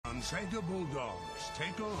Gonzaga Bulldogs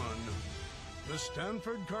take on the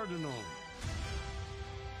Stanford Cardinals.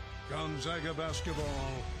 Gonzaga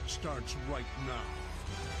basketball starts right now.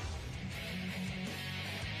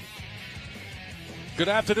 Good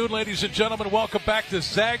afternoon, ladies and gentlemen. Welcome back to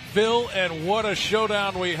Zagville, and what a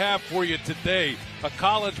showdown we have for you today. A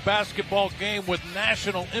college basketball game with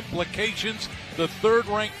national implications. The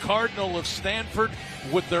third-ranked Cardinal of Stanford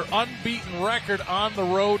with their unbeaten record on the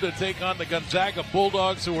road to take on the Gonzaga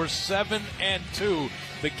Bulldogs, who are 7-2.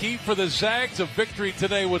 The key for the Zags, a victory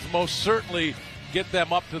today, would most certainly get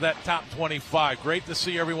them up to that top 25. Great to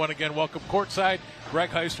see everyone again. Welcome courtside. Greg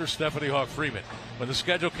Heister, Stephanie Hawk-Freeman. When the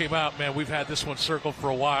schedule came out, man, we've had this one circled for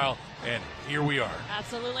a while, and here we are.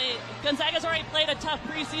 Absolutely. Gonzaga's already played a tough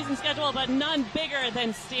preseason schedule, but none bigger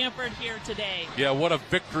than Stanford here today. Yeah, what a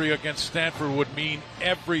victory against Stanford would mean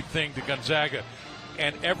everything to Gonzaga.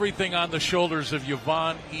 And everything on the shoulders of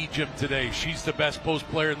Yvonne Ejim today. She's the best post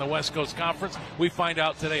player in the West Coast Conference. We find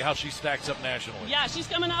out today how she stacks up nationally. Yeah, she's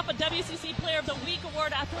coming off a WCC Player of the Week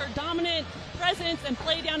award after her dominant presence and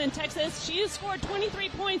play down in Texas. She has scored 23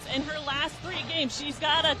 points in her last 3 games. She's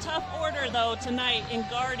got a tough order, though, tonight in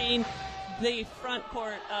guarding the front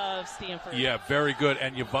court of Stanford. Yeah, very good.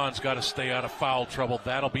 And Yvonne's got to stay out of foul trouble.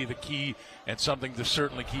 That'll be the key and something to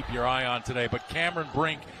certainly keep your eye on today. But Cameron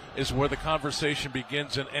Brink is where the conversation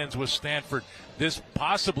begins and ends with Stanford. This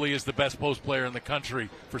possibly is the best post player in the country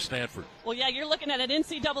for Stanford. Well, yeah, you're looking at an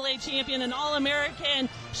NCAA champion, an All-American.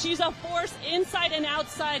 She's a force inside and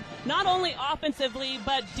outside, not only offensively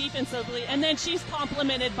but defensively. And then she's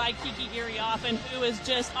complemented by Kiki Iriafen, who is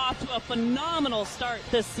just off to a phenomenal start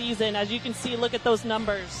this season. As you can see, look at those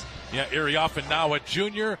numbers. Yeah, Iriafen, now a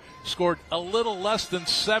junior, scored a little less than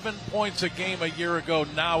 7 points a game a year ago,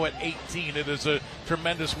 now at 18. It is a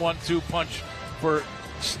tremendous 1-2 punch for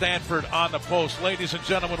Stanford on the post. Ladies and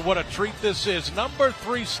gentlemen, what a treat this is. Number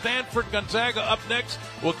 3, Stanford Gonzaga up next.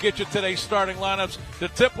 We'll get you today's starting lineups. The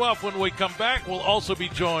tip-off when we come back. We'll also be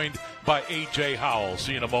joined by A.J. Howell.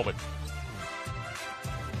 See you in a moment.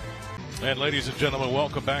 And ladies and gentlemen,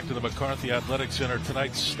 welcome back to the McCarthy Athletic Center.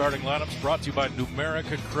 Tonight's starting lineups brought to you by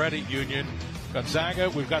Numerica Credit Union.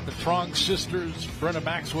 Gonzaga, we've got the Trong sisters, Brenna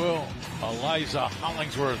Maxwell, Eliza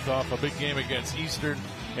Hollingsworth off a big game against Eastern,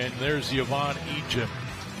 and there's Yvonne Ejim.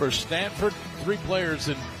 For Stanford, 3 players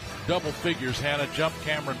in double figures, Hannah Jump,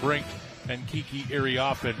 Cameron Brink, and Kiki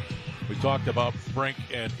Iriafen. We talked about Brink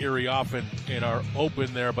and Iriafen in our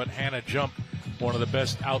open there, but Hannah Jump, one of the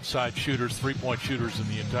best outside shooters, three-point shooters in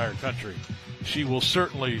the entire country. She will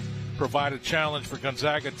certainly provide a challenge for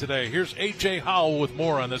Gonzaga today. Here's A.J. Howell with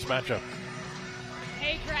more on this matchup.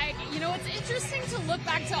 Hey, Greg. You know, it's interesting to look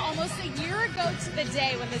back to almost a year ago to the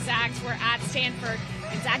day when the Zags were at Stanford.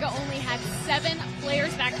 Gonzaga only had 7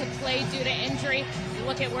 players that could play due to injury. You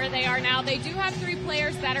look at where they are now. They do have 3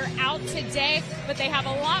 players that are out today, but they have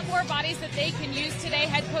a lot more bodies that they can use today.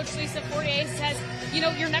 Head coach Lisa Fortier says, you know,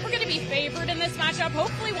 you're never going to be favored in this matchup.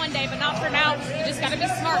 Hopefully one day, but not for now. You just got to be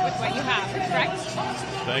smart with what you have, correct?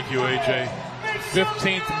 Thank you, A.J.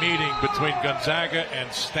 15th meeting between Gonzaga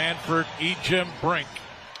and Stanford. Ejim, Brink.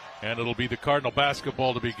 And it'll be the Cardinal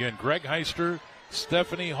basketball to begin. Greg Heister,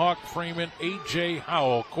 Stephanie Hawk-Freeman, A.J.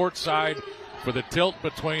 Howell courtside for the tilt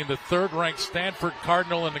between the third-ranked Stanford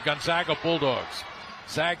Cardinal and the Gonzaga Bulldogs.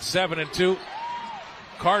 Zags 7-2.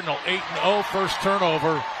 Cardinal 8-0. First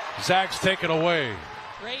turnover. Zags take it away.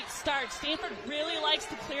 Great start. Stanford really likes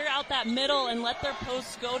to clear out that middle and let their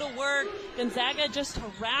posts go to work. Gonzaga just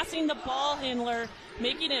harassing the ball handler,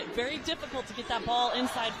 making it very difficult to get that ball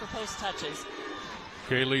inside for post touches.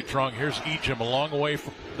 Kaylee Trong, here's Ejim a long way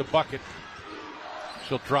from the bucket.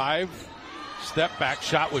 She'll drive, step back,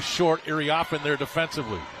 shot was short. Iriafen there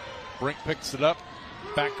defensively. Brink picks it up.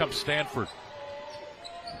 Back comes Stanford.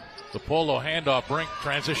 The polo handoff, Brink,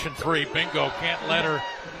 transition 3, bingo, can't let her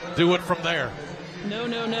do it from there.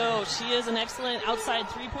 No. She is an excellent outside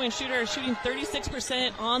three-point shooter, shooting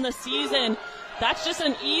 36% on the season. That's just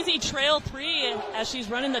an easy trail 3 as she's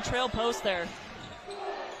running the trail post there.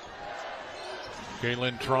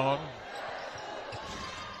 Kaylin Trong.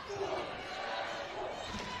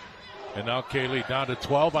 And now Kaylee down to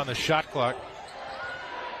 12 on the shot clock.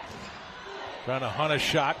 Trying to hunt a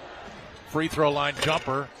shot. Free throw line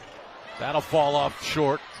jumper. That'll fall off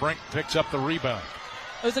short. Brink picks up the rebound.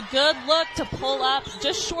 It was a good look to pull up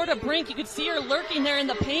just short of Brink. You could see her lurking there in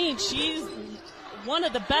the paint. She's one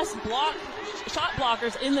of the best shot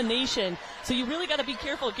blockers in the nation. So you really got to be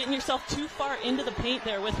careful getting yourself too far into the paint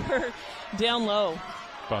there with her down low.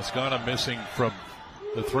 Boscana missing from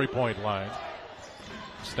the three-point line.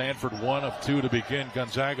 Stanford 1 of 2 to begin.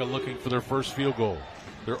 Gonzaga looking for their first field goal.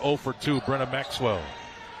 They're 0 for 2. Brenna Maxwell.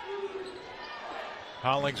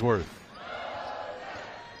 Hollingsworth.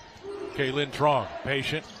 Kaylin Trong,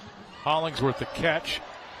 patient. Hollingsworth the catch.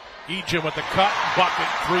 Ejim with the cut. Bucket,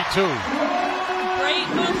 3-2. Great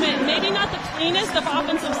movement. Maybe not the cleanest of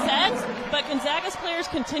offensive sets, but Gonzaga's players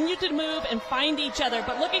continue to move and find each other.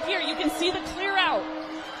 But look at here. You can see the clear out.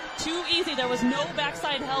 Too easy. There was no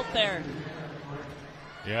backside help there.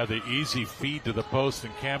 Yeah, the easy feed to the post,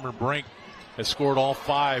 and Cameron Brink has scored all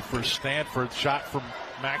 5 for Stanford. Shot from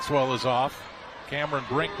Maxwell is off. Cameron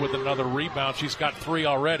Brink with another rebound. She's got 3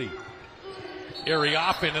 already.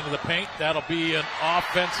 Iriafen into the paint. That'll be an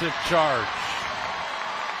offensive charge.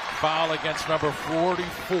 Foul against number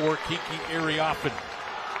 44, Kiki Iriafen.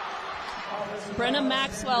 Brenna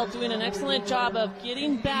Maxwell doing an excellent job of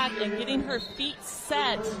getting back and getting her feet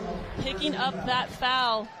set, picking up that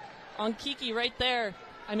foul on Kiki right there.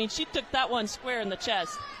 I mean, she took that one square in the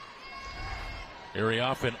chest.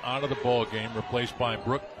 Iriafen out of the ball game, replaced by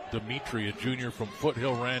Brooke Dimitri, a junior from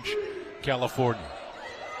Foothill Ranch, California.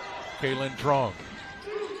 Kaylin Trong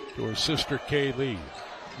to her sister Kaylee.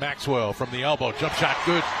 Maxwell from the elbow, jump shot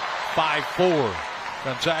good, 5-4.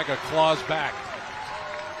 Gonzaga claws back.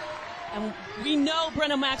 And we know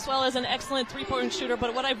Brenna Maxwell is an excellent three-point shooter,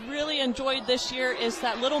 but what I've really enjoyed this year is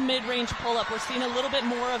that little mid-range pull-up. We're seeing a little bit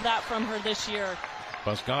more of that from her this year.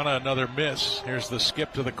 Boscana, another miss. Here's the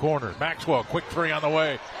skip to the corner. Maxwell, quick 3 on the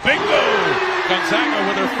way. Bingo! Gonzaga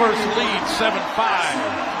with her first lead, 7-5.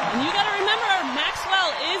 And you got to remember,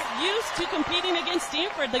 Maxwell is used to competing against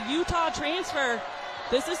Stanford, the Utah transfer.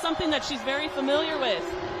 This is something that she's very familiar with.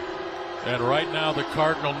 And right now the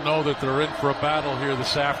Cardinal know that they're in for a battle here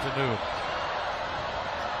this afternoon.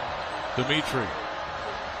 Dimitri.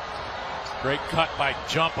 Great cut by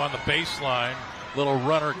Jump on the baseline. Little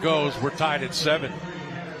runner goes. We're tied at 7.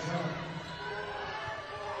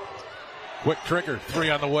 Quick trigger. 3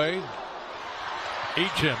 on the way.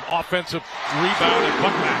 Ejim, offensive rebound and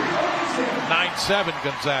putback. 9-7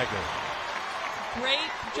 Gonzaga.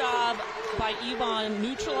 Great job by Yvonne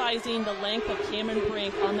neutralizing the length of Cameron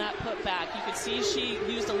Brink on that putback. You could see she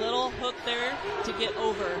used a little hook there to get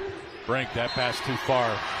over. Brink, that pass too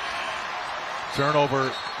far.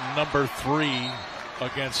 Turnover number 3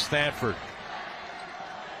 against Stanford.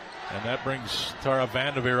 And that brings Tara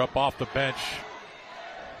Vanderveer up off the bench,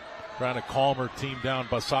 trying to calm her team down.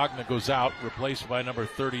 Basagna goes out, replaced by number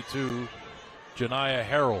 32, Janiyah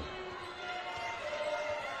Harrell.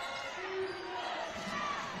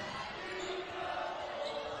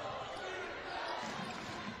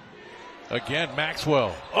 Again,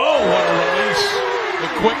 Maxwell. Oh, what a release. The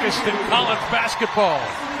quickest in college basketball.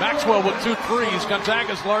 Maxwell with 2 threes,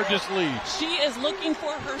 Gonzaga's largest lead. She is looking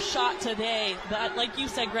for her shot today. That, like you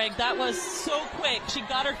said, Greg, that was so quick. She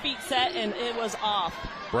got her feet set and it was off.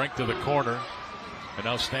 Brink to the corner. And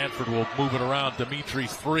now Stanford will move it around.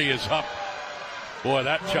 Dimitri's 3 is up. Boy,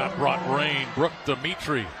 that shot brought rain. Brooke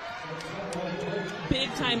Dimitri.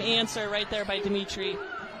 Big time answer right there by Dimitri.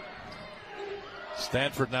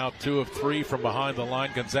 Stanford now 2 of 3 from behind the line.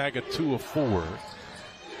 Gonzaga 2 of 4.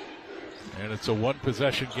 And it's a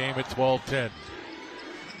 1-possession game at 12-10.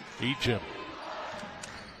 Ejim.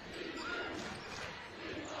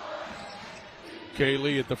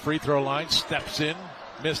 Kaylee at the free throw line, steps in,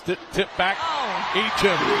 missed it, tip back.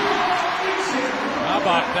 Ejim. How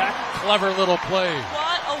about that clever little play?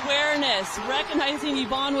 What awareness. Recognizing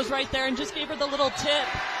Yvonne was right there and just gave her the little tip.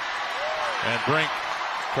 And Brink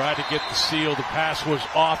tried to get the steal. The pass was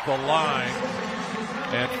off the line.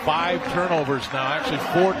 And 5 turnovers now, actually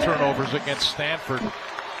 4 turnovers against Stanford.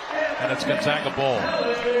 And it's Gonzaga ball.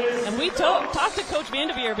 And we talked to Coach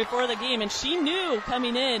Vanderveer before the game, and she knew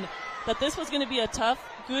coming in that this was going to be a tough,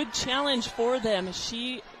 good challenge for them.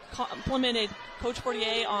 She complimented Coach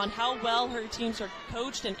Fortier on how well her teams are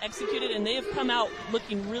coached and executed, and they have come out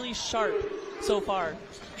looking really sharp so far.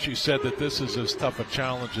 She said that this is as tough a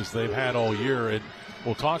challenge as they've had all year, and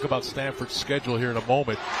we'll talk about Stanford's schedule here in a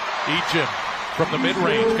moment. Ejim from the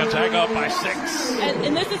mid-range, Gonzaga up by 6.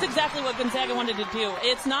 And this is exactly what Gonzaga wanted to do.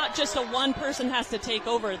 It's not just a one person has to take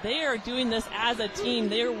over. They are doing this as a team.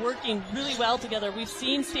 They are working really well together. We've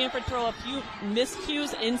seen Stanford throw a few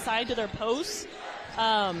miscues inside to their posts,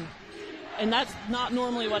 and that's not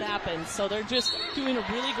normally what happens. So they're just doing a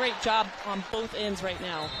really great job on both ends right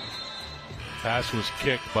now. Pass was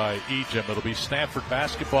kicked by Ejim. It'll be Stanford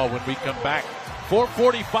basketball when we come back.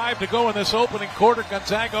 4:45 to go in this opening quarter.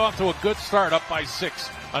 Gonzaga off to a good start, up by 6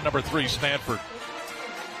 on number 3, Stanford.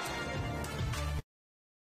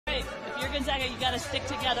 If you're Gonzaga, you got to stick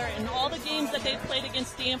together. And all the games that they've played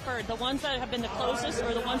against Stanford, the ones that have been the closest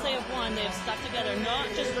or the ones they have won, they've stuck together. Not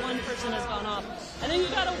just one person has gone off. And then you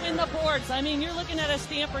got to win the boards. I mean, you're looking at a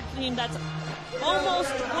Stanford team that's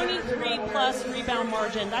almost 23-plus rebound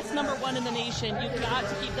margin. That's number 1 in the nation. You've got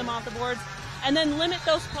to keep them off the boards. And then limit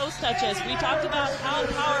those post touches. We talked about how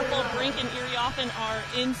powerful Brink and Erie often are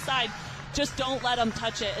inside. Just don't let them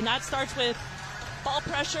touch it. And that starts with ball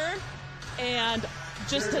pressure and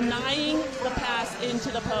just denying the pass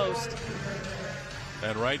into the post.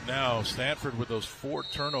 And right now, Stanford with those 4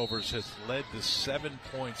 turnovers has led to 7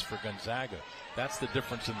 points for Gonzaga. That's the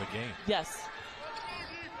difference in the game. Yes.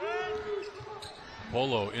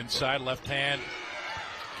 Polo inside left hand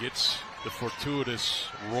gets the fortuitous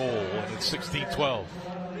roll, and it's 16-12.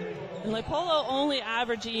 And Polo only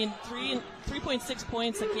averaging 3.6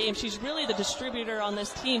 points a game. She's really the distributor on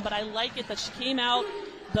this team, but I like it that she came out.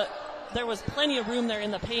 There was plenty of room there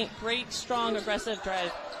in the paint. Great, strong, aggressive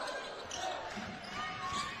drive.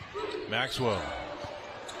 Maxwell.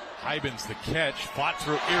 Hybens the catch, fought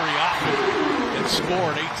through Erie Offen and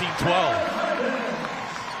scored 18-12.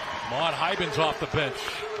 Maud Hybens off the bench.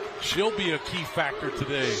 She'll be a key factor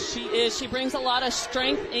today. She is. She brings a lot of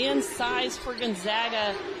strength and size for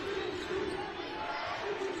Gonzaga.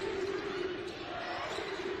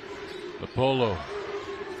 Apollo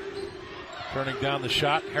turning down the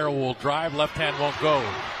shot. Harrell will drive. Left hand won't go.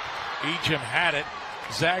 Ejim had it.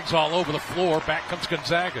 Zags all over the floor. Back comes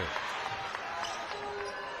Gonzaga.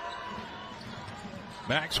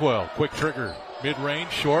 Maxwell, quick trigger.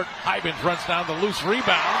 Mid-range, short. Hybens runs down the loose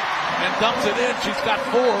rebound and dumps it in. She's got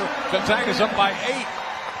 4. Gonzaga's up by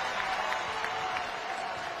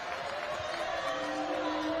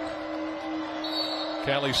 8.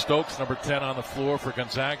 Callie Stokes, number 10 on the floor for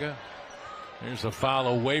Gonzaga. Here's a foul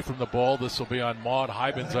away from the ball. This will be on Maud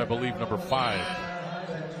Hybens, I believe, number 5.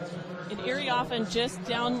 And Erie Offen just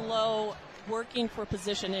down low working for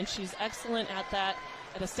position, and she's excellent at that,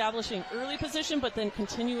 at establishing early position, but then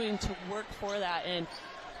continuing to work for that. And,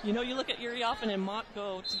 you look at Erie Offen and Mott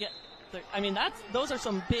go to get those are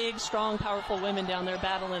some big, strong, powerful women down there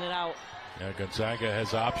battling it out. Yeah, Gonzaga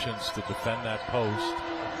has options to defend that post.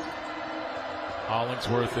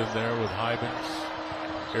 Hollingsworth in there with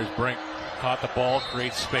Hybens. Here's Brink. Caught the ball,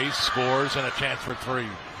 creates space, scores, and a chance for 3.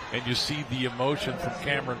 And you see the emotion from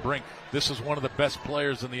Cameron Brink. This is one of the best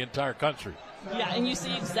players in the entire country. Yeah, and you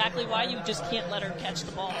see exactly why you just can't let her catch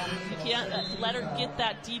the ball. You can't let her get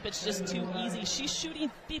that deep. It's just too easy. She's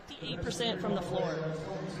shooting 58% from the floor.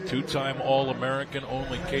 2-time All-American.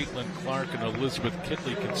 Only Caitlin Clark and Elizabeth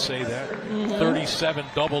Kitley can say that. 37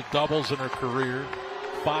 double-doubles in her career.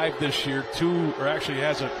 5 this year. 2, or actually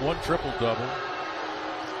has 1 triple-double.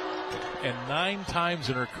 And 9 times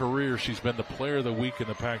in her career she's been the player of the week in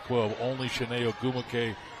the Pac-12. Only Shanae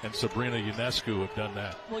Ogumake and Sabrina Ionescu have done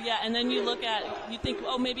that. Well, yeah, and then you think,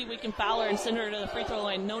 maybe we can foul her and send her to the free throw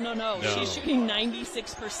line. No. She's shooting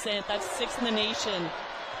 96%. That's 6th in the nation.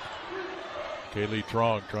 Kaylee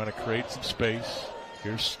Trong trying to create some space.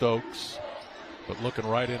 Here's Stokes, but looking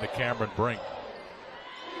right into Cameron Brink.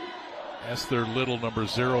 Esther Little, number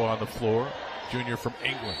 0 on the floor, junior from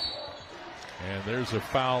England. And there's a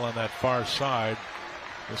foul on that far side.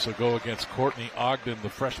 This will go against Courtney Ogden, the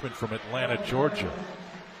freshman from Atlanta, Georgia.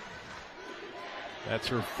 That's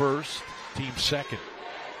her first, team second.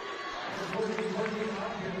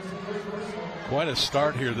 Quite a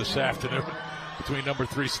start here this afternoon between number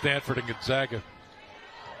 3 Stanford and Gonzaga.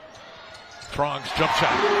 Trong's jump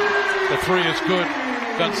shot. The 3 is good.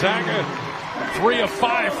 Gonzaga 3 of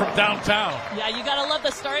 5 from downtown. Yeah, you got to love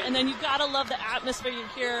the start, and then you got to love the atmosphere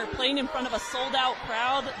here. Playing in front of a sold-out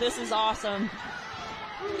crowd, this is awesome.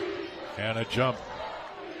 And a jump.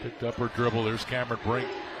 Picked up her dribble. There's Cameron Brink.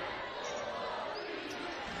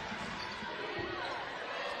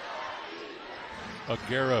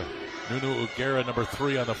 Nunu Ugera, number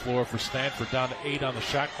 3 on the floor for Stanford, down to 8 on the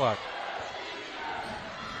shot clock.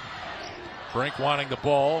 Brink wanting the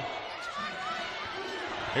ball.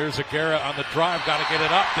 Here's Ugera on the drive, got to get it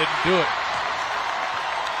up, didn't do it.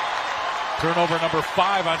 Turnover number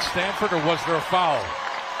 5 on Stanford, or was there a foul?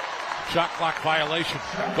 Shot clock violation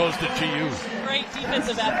goes to GU. Great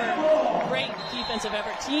defensive effort. Great defensive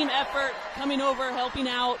effort. Team effort, coming over, helping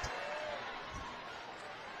out.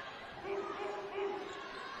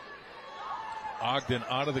 Ogden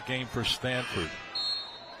out of the game for Stanford.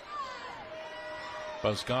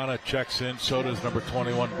 Buzgana checks in, so does number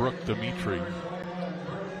 21, Brooke Dimitri.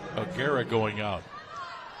 Ugera going out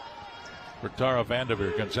for Tara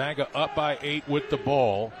Vanderveer. Gonzaga up by 8 with the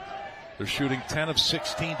ball. They're shooting 10 of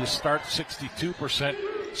 16 to start, 62%.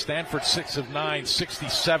 Stanford 6 of 9,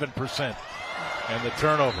 67%. And the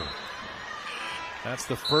turnover. That's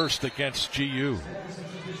the first against GU.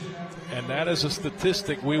 And that is a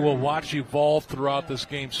statistic we will watch evolve throughout this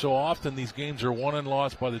game. So often these games are won and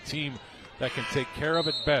lost by the team that can take care of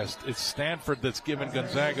it best. It's Stanford that's given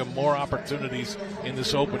Gonzaga more opportunities in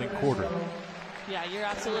this opening quarter. Yeah, you're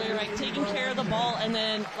absolutely right. Taking care of the ball, and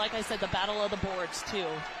then, like I said, the battle of the boards, too.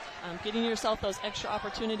 Getting yourself those extra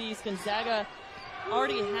opportunities. Gonzaga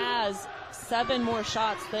already has 7 more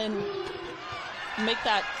shots than make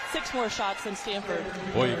that 6 more shots than Stanford.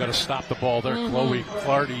 Boy, you got to stop the ball there. Chloe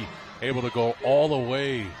Clardy able to go all the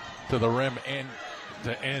way to the rim and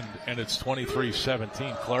to end, and it's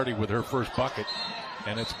 23-17. Clardy with her first bucket,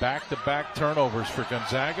 and it's back-to-back turnovers for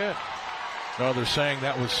Gonzaga. No, they're saying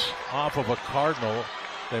that was off of a Cardinal.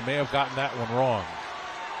 They may have gotten that one wrong.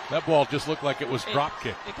 That ball just looked like it was drop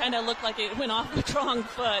kick. It kind of looked like it went off the wrong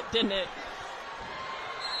foot, didn't it?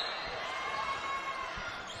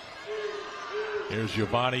 Here's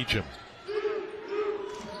Yvonne Ejim.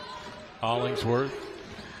 Hollingsworth.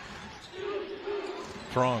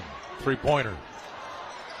 Trong, three-pointer.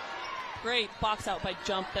 Great box out by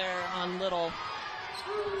Jump there on Little.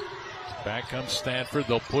 Back comes Stanford.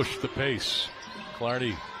 They'll push the pace.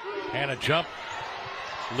 Clardy, Hannah Jump.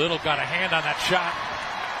 Little got a hand on that shot.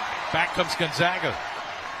 Back comes Gonzaga.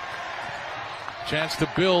 Chance to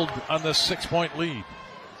build on the 6-point lead.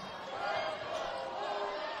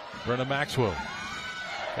 Brenna Maxwell.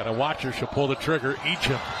 Got to watch her. She'll pull the trigger.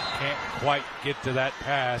 Ejim can't quite get to that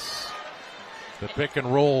pass. The pick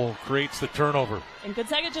and roll creates the turnover. And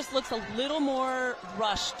Gonzaga just looks a little more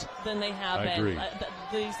rushed than they have been. I agree.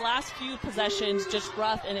 These last few possessions just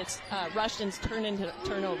rough, and it's rushed and it's turned into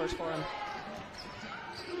turnovers for them.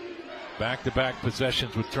 Back-to-back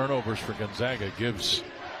possessions with turnovers for Gonzaga gives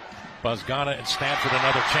Bozgana and Stanford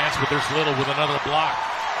another chance, but there's Little with another block.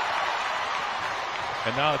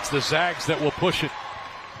 And now it's the Zags that will push it.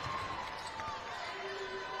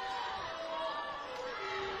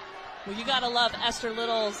 Well, you got to love Esther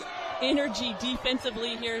Little's energy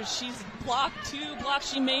defensively here. She's blocked 2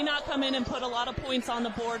 blocks. She may not come in and put a lot of points on the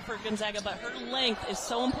board for Gonzaga, but her length is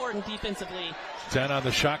so important defensively. 10 on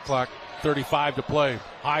the shot clock, 35 to play.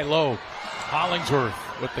 High-low. Hollingsworth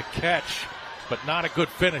with the catch, but not a good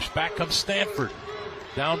finish. Back comes Stanford.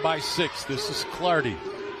 Down by 6. This is Clardy.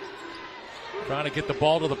 Trying to get the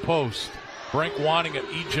ball to the post. Brink wanting it.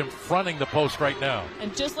 Ejim fronting the post right now.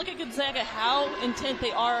 And just look at Gonzaga, how intent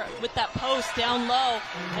they are with that post down low.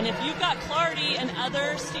 And if you've got Clardy and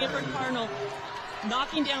other Stanford Cardinal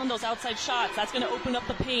knocking down those outside shots, that's going to open up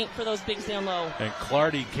the paint for those bigs down low. And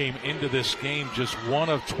Clardy came into this game just 1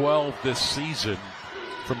 of 12 this season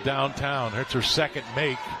from downtown. It's her second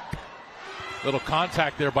make. Little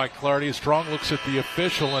contact there by Clardy. Strong looks at the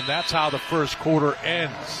official, and that's how the first quarter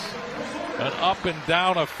ends. An up and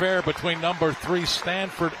down affair between number 3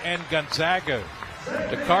 Stanford and Gonzaga.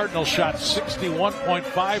 The Cardinals shot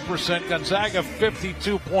 61.5%, Gonzaga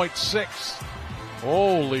 52.6%.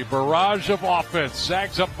 Holy barrage of offense.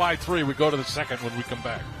 Zags up by 3. We go to the second when we come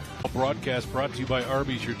back. A broadcast brought to you by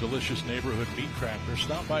Arby's, your delicious neighborhood meat cracker.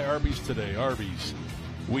 Stop by Arby's today. Arby's,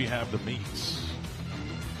 we have the meats.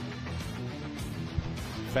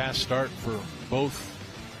 Fast start for both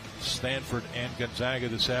Stanford and Gonzaga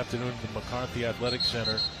this afternoon at the McCarthy Athletic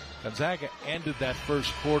Center. Gonzaga ended that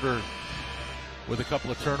first quarter with a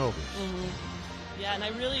couple of turnovers. Yeah, and I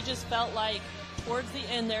really just felt like towards the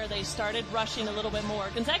end there they started rushing a little bit more.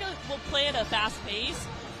 Gonzaga will play at a fast pace,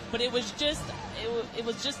 but it was just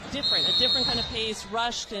different, a different kind of pace,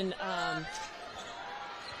 rushed, and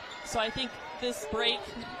so I think this break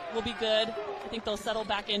will be good. I think they'll settle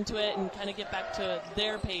back into it and kind of get back to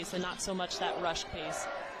their pace and not so much that rushed pace.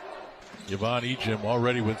 Yvonne Ejim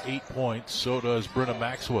already with 8 points. So does Brenna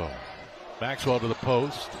Maxwell. Maxwell to the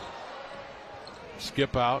post.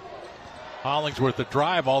 Skip out. Hollingsworth the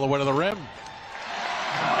drive all the way to the rim.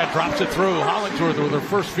 And drops it through. Hollingsworth with her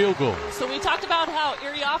first field goal. So we talked about how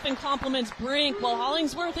Erie often complements Brink. Well,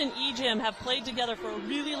 Hollingsworth and Ejim have played together for a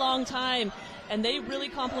really long time, and they really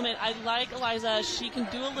complement. I like Eliza. She can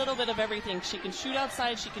do a little bit of everything. She can shoot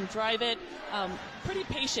outside. She can drive it. Pretty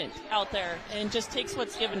patient out there and just takes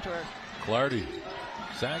what's given to her. Clardy.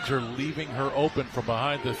 Zags are leaving her open from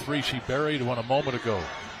behind the 3. She buried one a moment ago.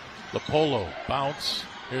 LaPolo bounce.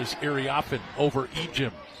 Here's Iriafen over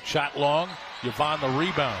Ejim. Shot long. Yvonne the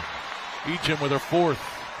rebound. Ejim with her 4th.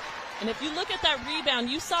 And if you look at that rebound,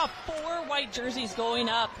 you saw 4 white jerseys going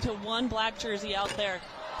up to 1 black jersey out there.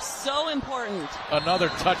 So important. Another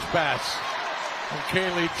touch pass. And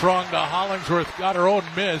Kaylee Trong to Hollingsworth got her own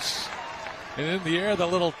miss. And in the air, the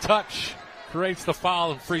little touch creates the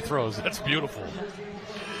foul and free throws. That's beautiful.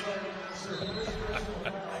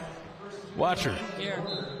 Watch her. Here.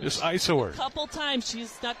 Just ISO her. Couple times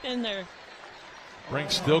she's stuck in there.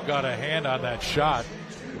 Brink still got a hand on that shot.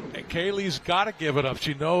 And Kaylee's got to give it up.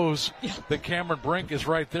 She knows that Cameron Brink is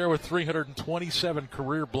right there with 327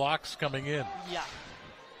 career blocks coming in. Yeah,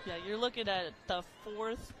 you're looking at the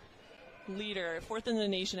fourth in the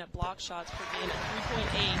nation at block shots per game at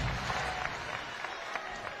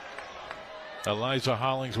 3.8. Eliza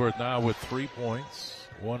Hollingsworth now with 3 points,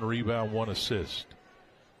 1 rebound, 1 assist.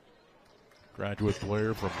 Graduate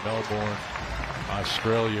player from Melbourne,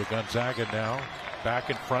 Australia. Gonzaga now back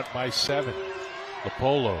in front by 7.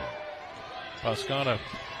 Lopolo. Pascana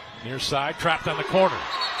near side, trapped on the corner.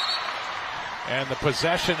 And the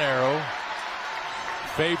possession arrow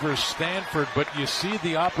favors Stanford, but you see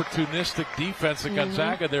the opportunistic defense at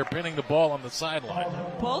Gonzaga. They're pinning the ball on the sideline.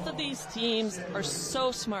 Both of these teams are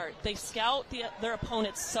so smart. They scout their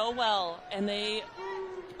opponents so well, and they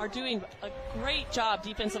are doing a great job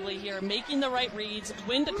defensively here, making the right reads,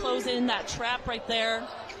 when to close in that trap right there.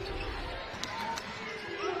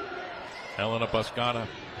 Helena Pascana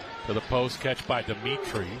to the post, catch by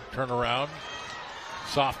Dimitri. Turnaround,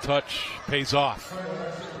 soft touch, pays off.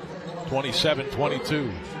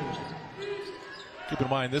 27-22. Keep in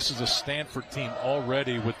mind, this is a Stanford team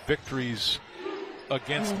already with victories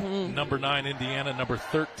against number 9 Indiana, number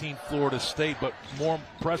 13 Florida State, but more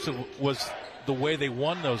impressive was the way they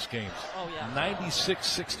won those games.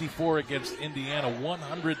 96-64 against Indiana,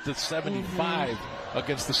 100-75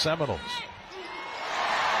 against the Seminoles.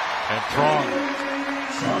 And Trong.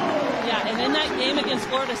 Yeah, and in that game against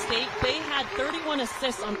Florida State, they had 31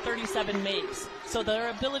 assists on 37 makes. So their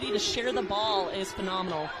ability to share the ball is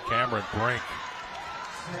phenomenal. Cameron Brink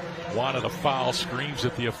wanted a foul, screams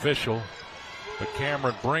at the official. But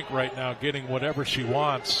Cameron Brink right now getting whatever she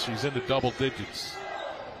wants. She's into double digits.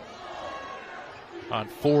 On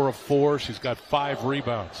 4 of 4, she's got 5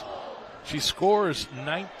 rebounds. She scores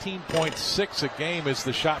 19.6 a game as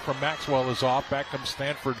the shot from Maxwell is off. Back comes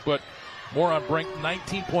Stanford, but more on Brink,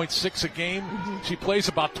 19.6 a game. She plays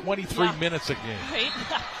about 23 minutes a game. Right?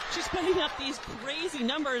 She's putting up these crazy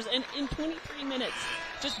numbers, and in 23 minutes,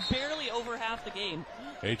 just barely over half the game.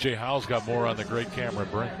 A.J. Howell's got more on the great Cameron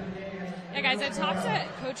Brink. Yeah, guys, I talked to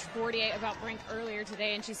Coach 48 about Brink earlier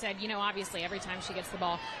today, and she said, obviously every time she gets the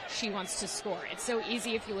ball, she wants to score. It's so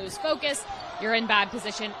easy if you lose focus, you're in bad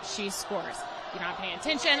position, she scores. You're not paying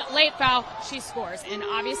attention, late foul, she scores, and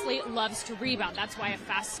obviously loves to rebound. That's why a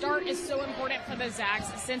fast start is so important for the Zags,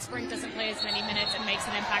 since Brink doesn't play as many minutes and makes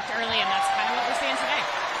an impact early, and that's kind of what we're seeing today.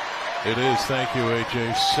 It is, thank you,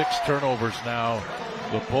 A.J. 6 turnovers now.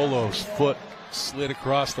 Lopolo's foot slid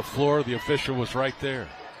across the floor. The official was right there.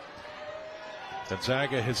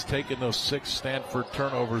 Gonzaga has taken those 6 Stanford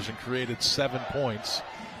turnovers and created 7 points.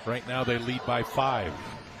 Right now they lead by 5.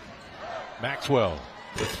 Maxwell,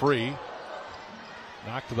 the 3.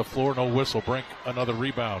 Knocked to the floor, no whistle. Brink, another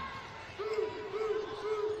rebound.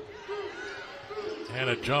 And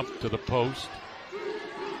a jump to the post.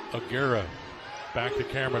 Aguirre back to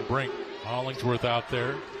Cameron Brink. Hollingsworth out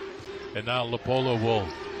there. And now Lopolo will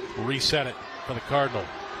reset it for the Cardinal.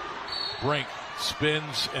 Brink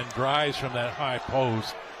spins and drives from that high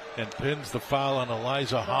post and pins the foul on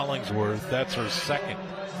Eliza Hollingsworth. That's her second.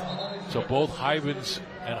 So both Hyvens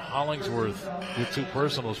and Hollingsworth with 2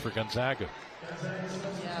 personals for Gonzaga.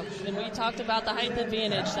 Yeah, and we talked about the height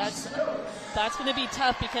advantage. That's going to be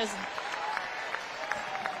tough because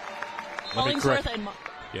Hollingsworth and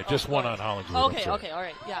just one on Hollingsworth. Okay, all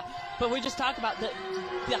right, yeah. But we just talked about the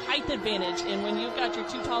height advantage, and when you've got your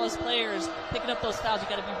 2 tallest players picking up those fouls, you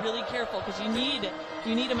got to be really careful because you need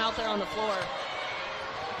them out there on the floor.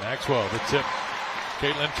 Maxwell, the tip.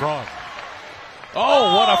 Caitlin Trong.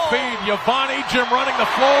 Oh, what a feed! Yvonne Ejim running the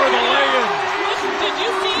floor, the lay-in. Did you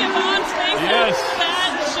see Yvonne's face? Yes.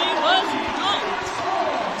 That she was pumped.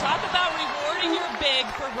 Talk about rewarding your big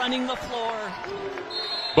for running the floor.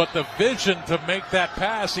 But the vision to make that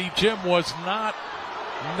pass, Ejim was not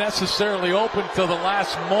necessarily open till the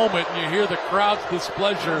last moment. You hear the crowd's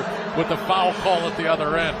displeasure with the foul call at the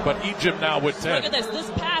other end. But Ejim now with 10. Look at this. This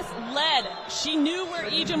pass led. She knew where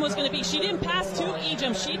Ejim was going to be. She didn't pass to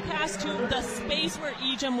Ejim. She passed to the space where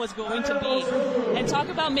Ejim was going to be. And talk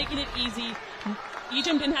about making it easy.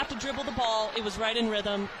 Ejim didn't have to dribble the ball. It was right in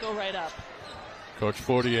rhythm. Go right up. Coach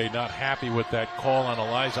Fortier not happy with that call on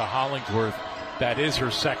Eliza Hollingsworth. That is her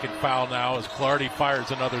second foul now as Clardy fires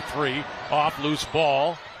another 3. Off, loose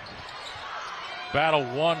ball. Battle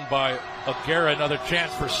won by Aguirre. Another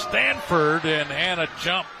chance for Stanford, and Hannah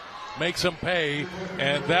Jump makes them pay.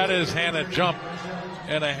 And that is Hannah Jump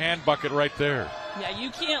and a hand bucket right there. Yeah, you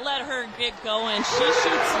can't let her get going. She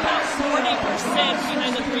shoots about 40%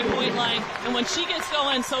 behind the 3-point line. And when she gets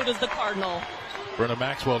going, so does the Cardinal. Brenna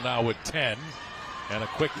Maxwell now with 10. And a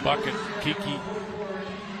quick bucket. Kiki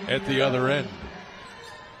at the other end.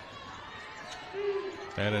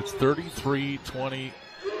 And it's 33-29.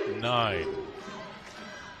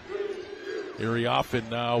 Irioffin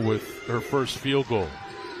now with her first field goal.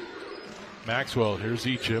 Maxwell, here's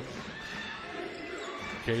Eacham.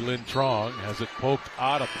 Kaylin Trong has it poked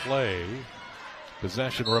out of play.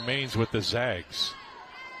 Possession remains with the Zags.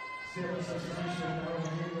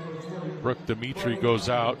 Brooke Dimitri goes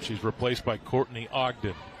out. She's replaced by Courtney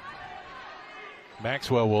Ogden.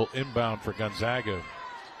 Maxwell will inbound for Gonzaga.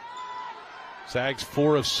 Zags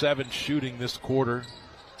 4 of 7 shooting this quarter.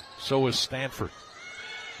 So is Stanford.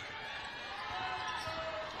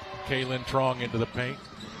 Kaylin Trong into the paint.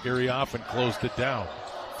 Irioffin closed it down.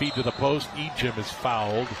 Feed to the post. Ejim is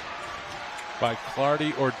fouled by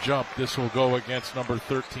Clardy or jump. This will go against number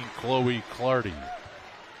 13, Chloe Clardy.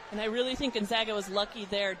 And I really think Gonzaga was lucky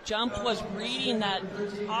there. Jump was reading that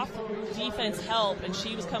off defense help, and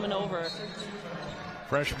she was coming over.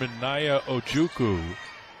 Freshman Naya Ojukwu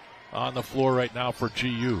on the floor right now for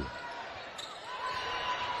GU.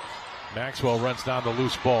 Maxwell runs down the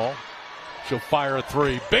loose ball. She'll fire a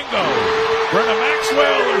three. Bingo! Brenna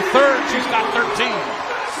Maxwell, her third. She's got 13.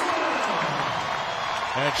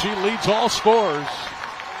 And she leads all scorers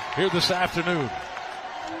here this afternoon.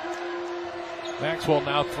 Maxwell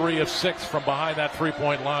now 3 of 6 from behind that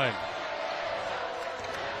three-point line.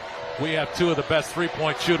 We have 2 of the best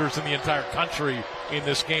three-point shooters in the entire country in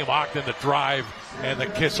this game. Ogden, the drive, and the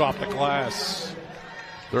kiss off the glass.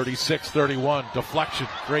 36-31, deflection,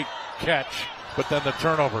 great catch, but then the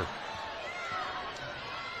turnover.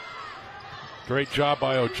 Great job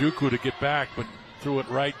by Ojukwu to get back, but threw it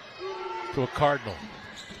right to a Cardinal.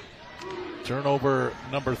 Turnover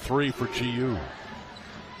number 3 for GU.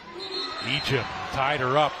 Egypt tied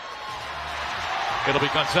her up. It'll be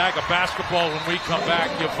Gonzaga basketball when we come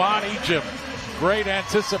back. Yvonne Egypt, great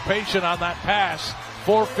anticipation on that pass.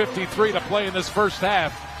 4:53 to play in this first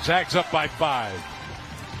half. Zags up by 5.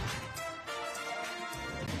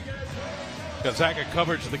 Gonzaga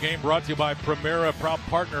coverage of the game brought to you by Primera, proud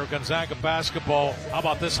partner of Gonzaga basketball. How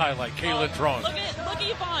about this highlight? Kaylin Trong. Look at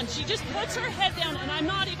Yvonne. She just puts her head down, and I'm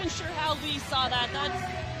not even sure how Lee saw that.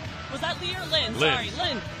 Was that Lee or Lynn? Sorry,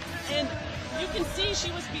 Lynn. And you can see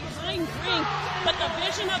she was behind Brink, but the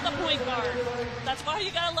vision of the point guard. That's why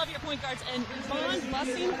you gotta love your point guards. And Yvonne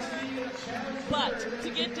busting, but to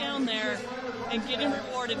get down there and getting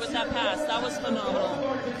rewarded with that pass, that was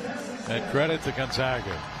phenomenal. And credit to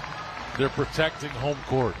Gonzaga. They're protecting home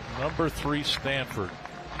court. Number 3 Stanford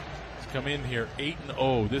has come in here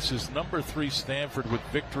 8-0. This is number 3 Stanford with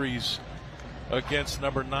victories against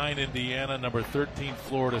number 9 Indiana, number 13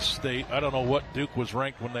 Florida State. I don't know what Duke was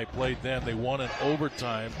ranked when they played then. They won in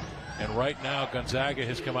overtime. And right now Gonzaga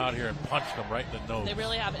has come out here and punched them right in the nose. They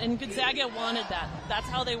really have. And Gonzaga wanted that. That's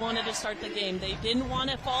how they wanted to start the game. They didn't want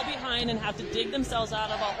to fall behind and have to dig themselves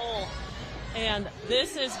out of a hole. And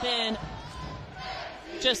this has been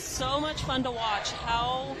just so much fun to watch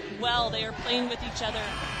how well they are playing with each other.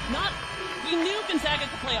 We knew Gonzaga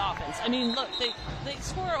could play offense. I mean, look, they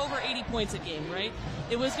score over 80 points a game, right?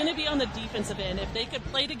 It was going to be on the defensive end. If they could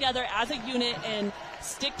play together as a unit and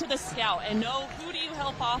stick to the scout and know who do you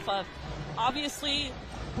help off of. Obviously,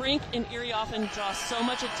 Brink and Irioffin draw so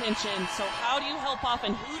much attention. So how do you help off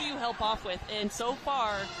and who do you help off with? And so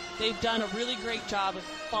far, they've done a really great job of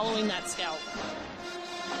following that scout.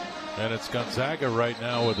 And it's Gonzaga right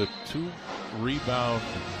now with a 2-rebound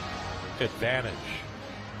advantage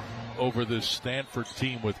over this Stanford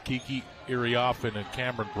team with Kiki Irioffin and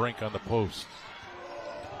Cameron Brink on the post.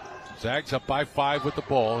 Zags up by 5 with the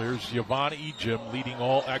ball. Here's Yvonne Ejim leading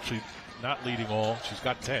all, actually not leading all, she's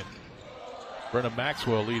got 10. Brenna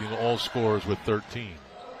Maxwell leading all scorers with 13.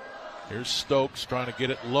 Here's Stokes trying to get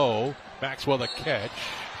it low. Maxwell the catch.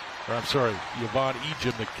 Yvonne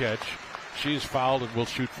Ejim the catch. She's fouled and will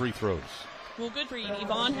shoot free throws. Well, good for you.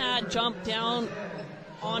 Yvonne had jumped down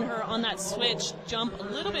on her on that switch, jump a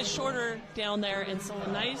little bit shorter down there, and so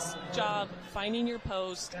a nice job finding your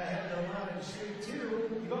post.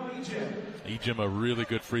 Ejim, a really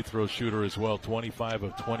good free throw shooter as well, 25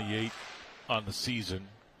 of 28 on the season.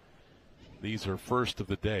 These are first of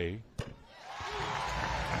the day.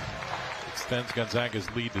 Extends Gonzaga's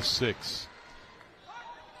lead to 6.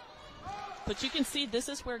 But you can see this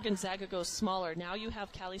is where Gonzaga goes smaller. Now you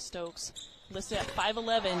have Callie Stokes listed at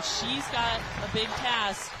 5'11". She's got a big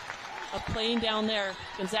task of playing down there.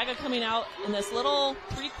 Gonzaga coming out in this little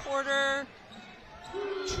 3-quarter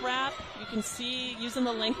trap. You can see using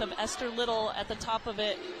the length of Esther Little at the top of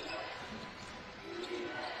it.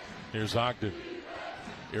 Here's Ogden.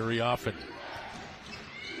 Irioffin.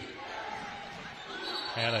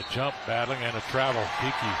 And a jump battling and a travel.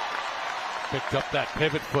 Kiki. Picked up that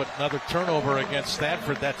pivot foot. Another turnover against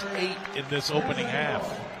Stanford. That's 8 in this opening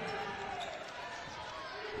half.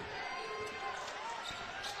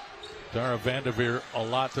 Tara Vanderveer, a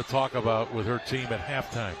lot to talk about with her team at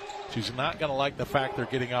halftime. She's not going to like the fact they're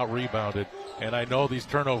getting out rebounded, and I know these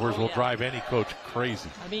turnovers will drive any coach crazy.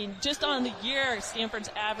 I mean, just on the year, Stanford's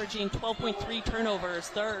averaging 12.3 turnovers.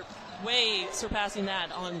 They're way surpassing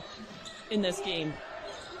that in this game.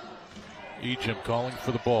 Egypt calling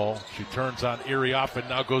for the ball. She turns on Irioff and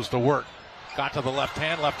now goes to work. Got to the left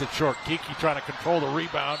hand, left it short. Kiki trying to control the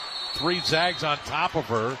rebound. 3 Zags on top of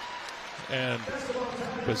her. And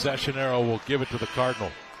possession arrow will give it to the Cardinal.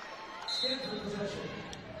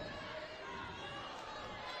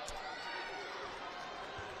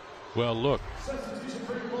 Well, look,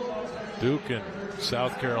 Duke and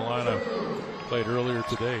South Carolina played earlier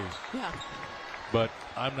today. Yeah. But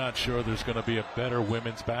I'm not sure there's going to be a better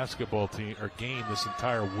women's basketball team or game this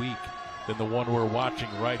entire week than the one we're watching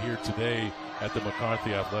right here today at the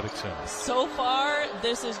McCarthy Athletic Center. So far,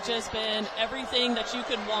 this has just been everything that you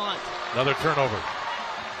could want. Another turnover.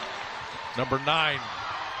 Number 9,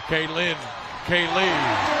 Kaylee.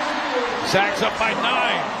 Zags up by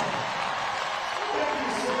 9.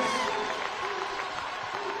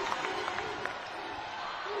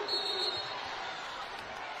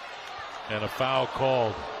 And a foul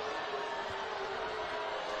called.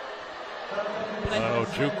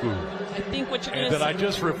 Juku. I think what you're going to Did I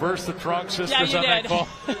just reverse the Tronk sisters on that call?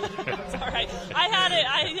 It's all right.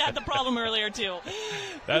 I had the problem earlier, too.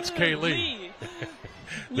 That's Kaylee.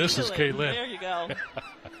 This is Kaylin. There you go.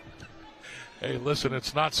 Hey, listen,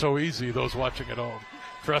 it's not so easy, those watching at home.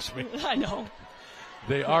 Trust me. I know.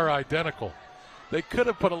 They are identical. They could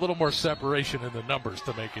have put a little more separation in the numbers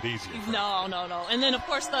to make it easier. No. And then, of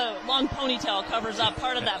course, the long ponytail covers up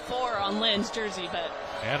part of that 4 on Lynn's jersey.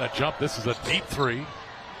 And a jump. This is a deep 3.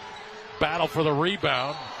 Battle for the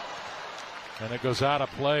rebound. And it goes out of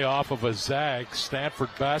play off of a Zag. Stanford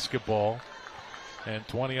basketball. And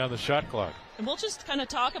 20 on the shot clock. And we'll just kind of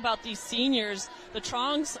talk about these seniors. The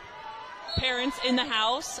Trongs parents in the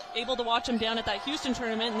house, able to watch them down at that Houston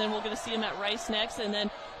tournament, and then we're going to see them at Rice next. And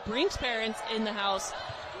then Brink's parents in the house,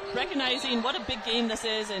 recognizing what a big game this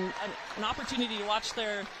is and an opportunity to watch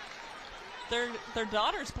their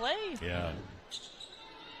daughters play. Yeah.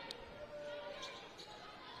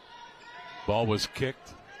 Ball was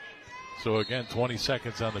kicked. So again, 20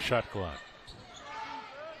 seconds on the shot clock.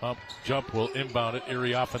 Pump jump will inbound it.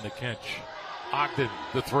 Irioff in the catch. Ogden,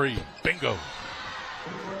 the 3. Bingo.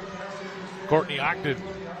 Courtney Ogden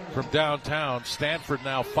from downtown. Stanford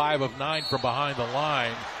now 5 of 9 from behind the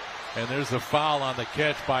line. And there's the foul on the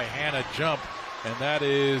catch by Hannah Jump. And that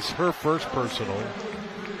is her first personal.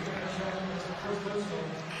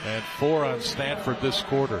 And 4 on Stanford this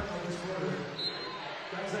quarter.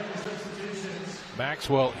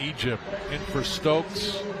 Maxwell, Egypt in for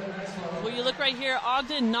Stokes. Well, you look right here,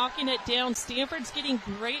 Ogden knocking it down. Stanford's getting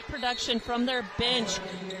great production from their bench.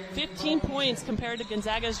 15 points compared to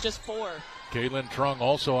Gonzaga's just 4. Caitlin Trung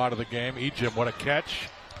also out of the game. Egypt, what a catch.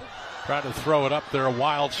 Trying to throw it up there, a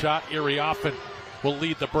wild shot. Irioffen will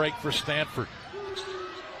lead the break for Stanford.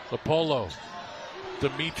 Lapolo.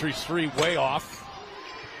 Dimitri's 3 way off.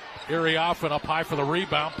 Irioffen up high for the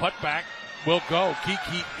rebound. Put back will go.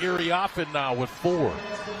 Kiki Irioffen now with 4.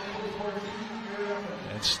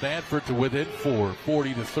 And Stanford to within 4,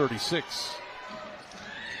 40-36.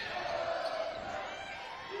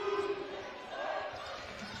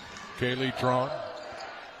 Kaylee Tron.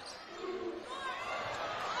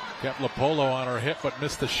 Kept Lapolo on her hip but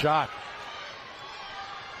missed the shot.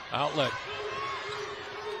 Outlet.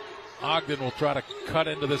 Ogden will try to cut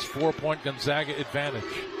into this 4-point Gonzaga advantage.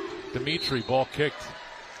 Dimitri, ball kicked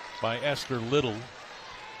by Esther Little.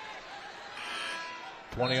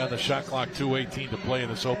 20 on the shot clock, 2:18 to play in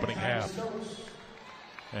this opening half.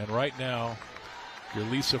 And right now, you're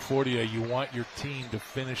Lisa Fortier. You want your team to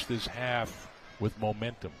finish this half with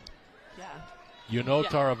momentum. Yeah. You know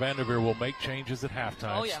Tara Vanderveer will make changes at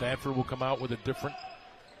halftime. Oh, yeah. Stanford will come out with a different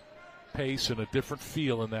pace and a different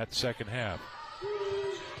feel in that second half.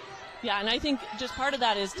 Yeah, and I think just part of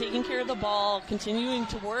that is taking care of the ball, continuing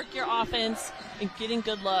to work your offense, and getting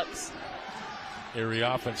good looks.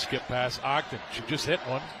 Irioffen skip past Ogden. She just hit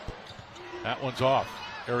one. That one's off.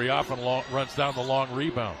 Irioffen runs down the long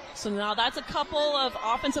rebound. So now that's a couple of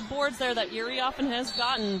offensive boards there that Irioffen has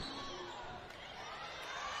gotten.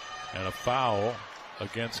 And a foul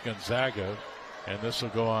against Gonzaga. And this will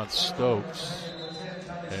go on Stokes.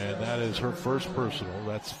 And that is her first personal.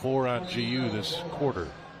 That's 4 on GU this quarter.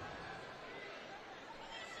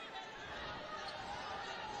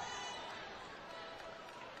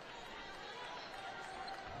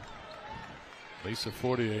 Lisa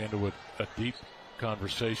Fortier into a deep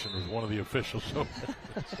conversation with one of the officials.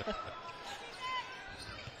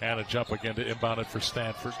 Hannah jump again to inbound it for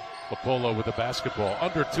Stanford. Lopolo with the basketball.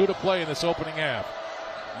 Under 2 to play in this opening half.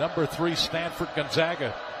 Number 3, Stanford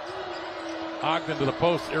Gonzaga. Ogden to the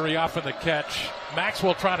post. Irioffen the catch.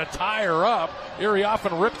 Maxwell trying to tie her up.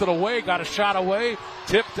 Irioffen ripped it away, got a shot away,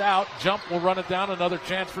 tipped out. Jump will run it down. Another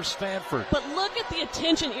chance for Stanford. But look at the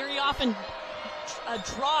attention Irioffen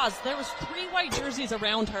draws. There was 3 white jerseys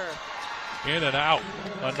around her. In and out.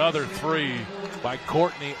 Another 3 by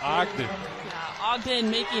Courtney Ogden. Yeah, Ogden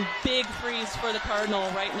making big threes for the Cardinal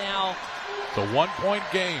right now. It's a 1-point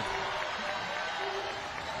game.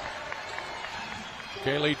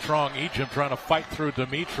 Kaylee Trong, Egypt trying to fight through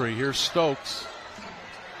Dimitri. Here's Stokes.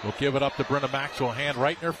 Will give it up to Brenda Maxwell. Hand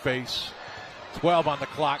right in her face. 12 on the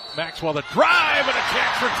clock. Maxwell the drive and a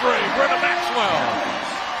chance for 3. Brenda Maxwell.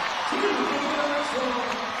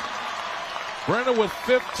 Brenda with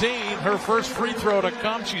 15. Her first free throw to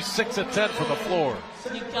come. She's 6 of 10 from the floor.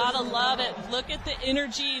 You gotta love it. Look at the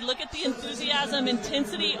energy. Look at the enthusiasm,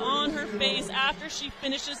 intensity on her face after she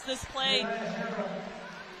finishes this play.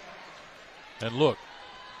 And look,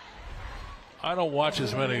 I don't watch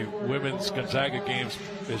as many women's Gonzaga games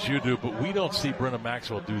as you do, but we don't see Brenda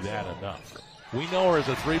Maxwell do that enough. We know her as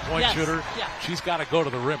a three-point shooter. Yeah. She's got to go to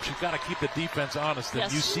the rim. She's got to keep the defense honest,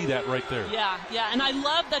 and you see that right there. Yeah, and I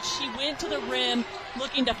love that she went to the rim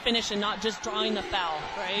looking to finish and not just drawing the foul,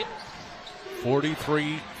 right?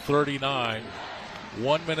 43-39.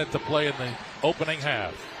 1 minute to play in the opening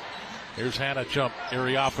half. Here's Hannah jump.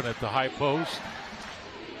 Irioffen at the high post.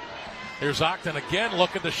 Here's Ogden again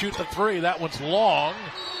looking to shoot the 3. That one's long.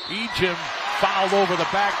 Ejim fouled over the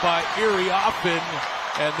back by Irioffen,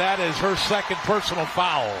 and that is her second personal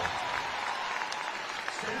foul.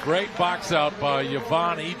 Great box out by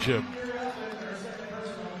Yvonne Ejim.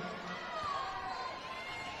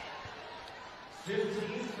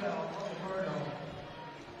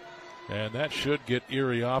 And that should get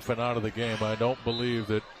Irioffen out of the game. I don't believe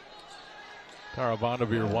that Tara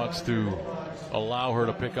Vandevere wants to allow her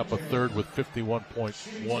to pick up a third with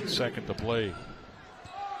 51.1 seconds to play.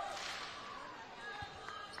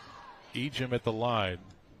 Ejim at the line.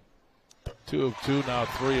 2 of 2, now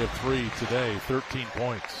 3 of 3 today, 13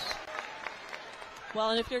 points.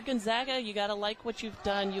 Well, and if you're Gonzaga, you got to like what you've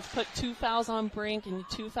done. You've put 2 fouls on Brink and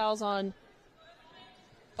 2 fouls on...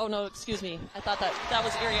 Oh, no, excuse me. I thought that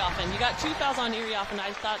was Irioffen. You got 2 fouls on Irioffen.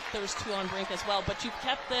 I thought there was 2 on Brink as well. But you've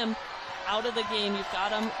kept them out of the game. You've got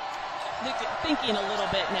them thinking a little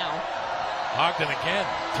bit now. Ogden again.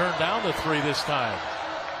 Turned down the 3 this time.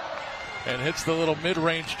 And hits the little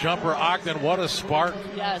mid-range jumper. Ogden, what a spark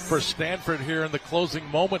for Stanford here in the closing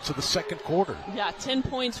moments of the second quarter. Yeah, 10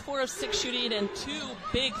 points, 4 of 6 shooting, and 2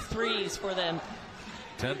 big threes for them.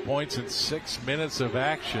 10 points in 6 minutes of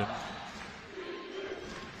action.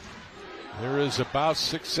 There is about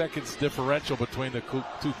 6 seconds differential between the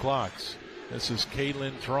 2 clocks. This is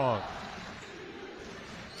Kaylin Trong.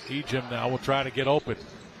 Ejim now will try to get open.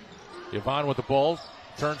 Yvonne with the ball,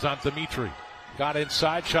 turns on Dimitri. Got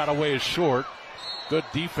inside, shot away is short. Good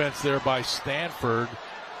defense there by Stanford.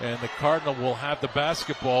 And the Cardinal will have the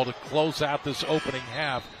basketball to close out this opening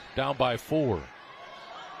half, down by 4.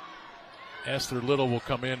 Esther Little will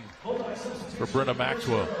come in for Brenda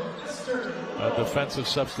Maxwell. A defensive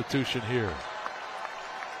substitution here.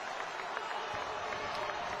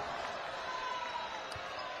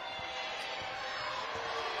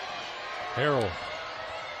 Harrell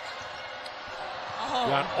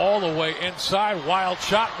got all the way inside. Wild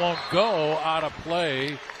shot won't go, out of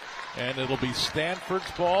play. And it'll be Stanford's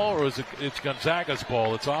ball, or it's Gonzaga's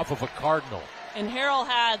ball? It's off of a Cardinal. And Harrell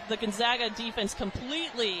had the Gonzaga defense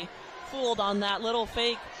completely fooled on that little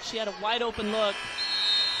fake. She had a wide open look.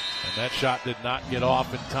 And that shot did not get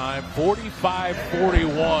off in time.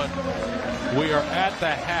 45-41. We are at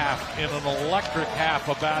the half in an electric half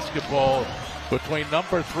of basketball between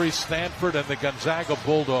number 3 Stanford and the Gonzaga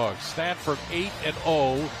Bulldogs. Stanford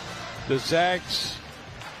 8-0. The Zags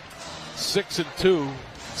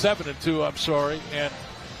 7-2, I'm sorry. And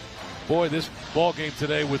boy, this ball game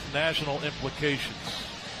today with national implications.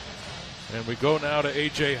 And we go now to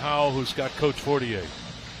A.J. Howell, who's got Coach Fortier.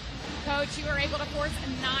 Coach, you were able to force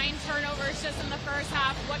 9 turnovers just in the first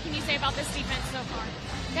half. What can you say about this defense so far?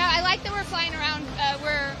 Yeah, I like that we're flying around.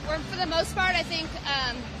 We're for the most part, I think,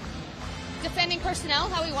 defending personnel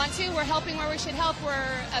how we want to. We're helping where we should help. We're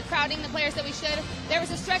crowding the players that we should. There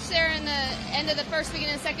was a stretch there in the end of the first,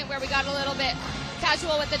 beginning of the second, where we got a little bit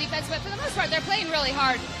casual with the defense. But for the most part, they're playing really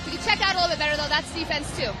hard. We can check out a little bit better, though. That's defense,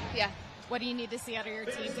 too. Yeah. What do you need to see out of your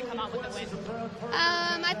team to come out with a win?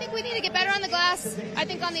 I think we need to get better on the glass. I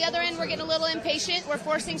think on the other end we're getting a little impatient. We're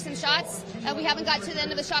forcing some shots. We haven't got to the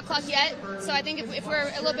end of the shot clock yet. So I think if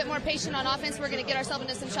we're a little bit more patient on offense, we're going to get ourselves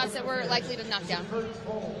into some shots that we're likely to knock down.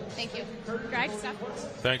 Thank you. Greg, Steph?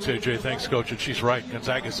 Thanks, AJ. Thanks, Coach. And she's right.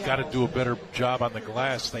 Gonzaga's got to do a better job on the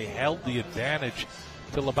glass. They held the advantage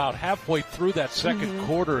till about halfway through that second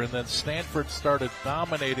quarter, and then Stanford started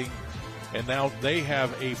dominating. And now they have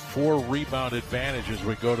a 4-rebound advantage as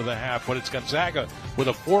we go to the half. But it's Gonzaga with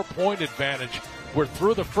a 4-point advantage. We're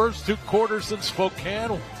through the first 2 quarters in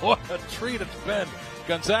Spokane. What a treat it's been.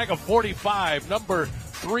 Gonzaga 45, number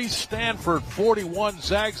 3 Stanford 41.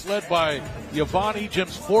 Zags led by Yvonne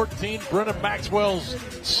Ejim's 14, Brenna Maxwell's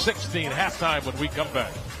 16. Halftime when we come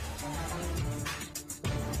back.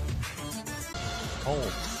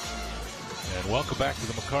 Home. And welcome back to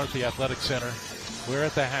the McCarthy Athletic Center. We're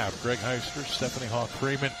at the half. Greg Heister, Stephanie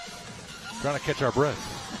Hawk-Freeman, trying to catch our breath.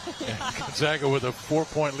 Gonzaga with a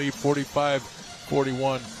 4-point lead,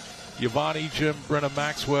 45-41. Yvonne Ejim, Brenna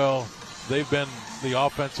Maxwell, they've been the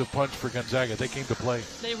offensive punch for Gonzaga. They came to play.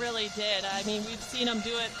 They really did. I mean, we've seen them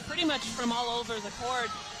do it pretty much from all over the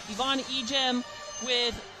court. Yvonne Ejim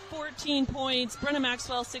with 14 points, Brenna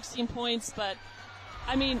Maxwell 16 points, but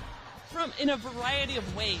I mean, in a variety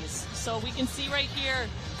of ways. So we can see right here,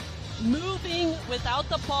 moving without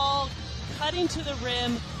the ball, cutting to the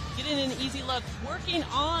rim, getting an easy look, working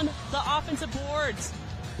on the offensive boards,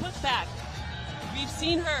 put back. We've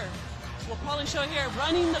seen her, we'll probably show here,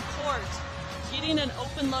 running the court, getting an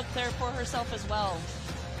open look there for herself as well.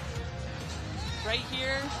 Right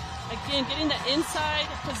here, again, getting the inside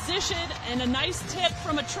position and a nice tip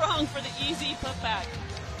from a Trong for the easy putback.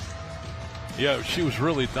 Yeah, she was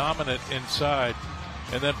really dominant inside.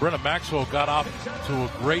 And then Brenna Maxwell got off to a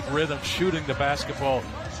great rhythm shooting the basketball.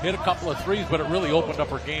 Hit a couple of threes, but it really opened up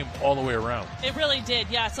her game all the way around. It really did,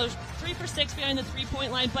 yeah. So 3 for 6 behind the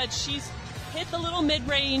three-point line, but she's hit the little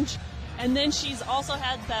mid-range, and then she's also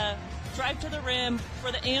had the drive to the rim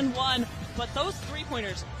for the and one. But those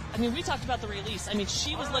three-pointers, I mean, we talked about the release. I mean,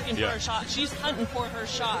 she was looking for her shot. She's hunting for her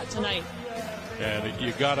shot tonight. And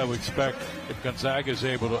you got to expect if Gonzaga is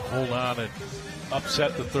able to hold on and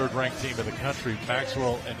upset the third-ranked team in the country,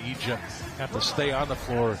 Maxwell and Ejim have to stay on the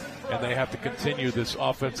floor, and they have to continue this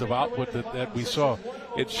offensive output that we saw.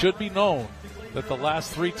 It should be known that the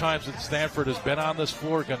last 3 times that Stanford has been on this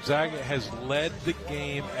floor, Gonzaga has led the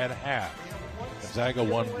game at half. Gonzaga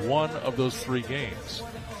won 1 of those 3 games.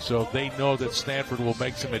 So they know that Stanford will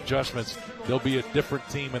make some adjustments. They'll be a different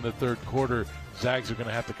team in the third quarter. Zags are going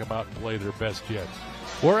to have to come out and play their best yet.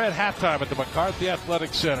 We're at halftime at the McCarthy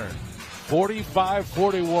Athletic Center.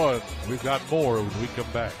 45-41. We've got more when we come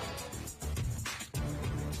back.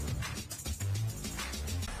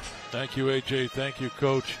 Thank you, AJ. Thank you,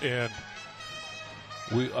 Coach. And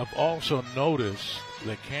we have also noticed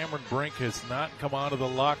that Cameron Brink has not come out of the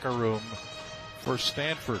locker room for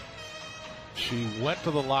Stanford. She went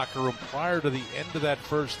to the locker room prior to the end of that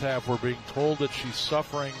first half. We're being told that she's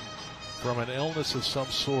suffering from an illness of some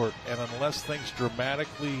sort, and unless things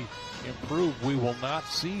dramatically improve, we will not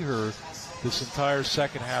see her this entire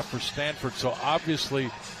second half for Stanford. So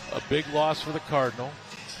obviously a big loss for the Cardinal.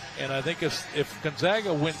 And I think if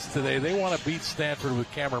Gonzaga wins today, they want to beat Stanford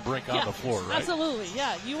with Cameron Brink on the floor, right? Absolutely,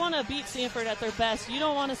 yeah. You want to beat Stanford at their best. You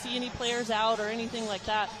don't want to see any players out or anything like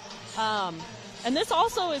that. And this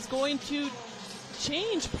also is going to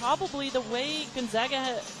change probably the way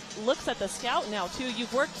Gonzaga looks at the scout now, too.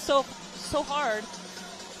 You've worked so hard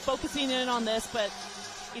focusing in on this, but,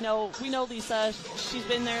 you know, we know Lisa. She's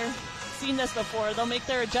been there, seen this before. They'll make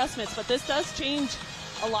their adjustments, but this does change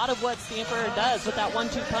a lot of what Stanford does with that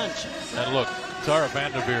 1-2 punch. And look, Tara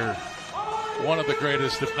Vanderveer, one of the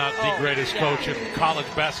greatest, if not the greatest coach in college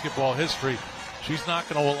basketball history. She's not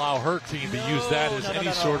going to allow her team to use that as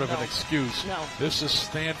any sort of an excuse. No. This is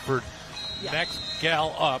Stanford. Next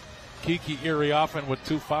gal up, Kiki Iriafen with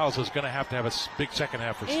 2 fouls is going to have a big second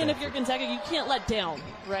half for Stanford. And if you're Gonzaga, you can't let down,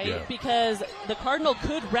 right? Yeah. Because the Cardinal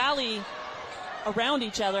could rally around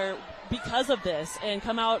each other because of this and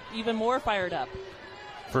come out even more fired up.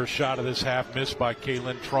 First shot of this half missed by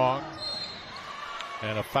Kaylin Trong.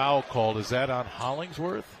 And a foul called. Is that on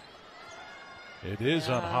Hollingsworth? It is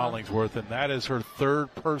on Hollingsworth, and that is her 3rd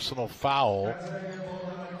personal foul.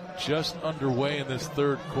 Just underway in this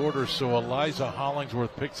third quarter, so Eliza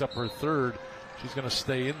Hollingsworth picks up her 3rd. She's going to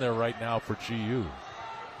stay in there right now for GU.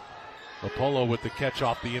 Rapolo with the catch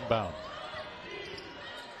off the inbound.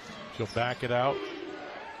 She'll back it out.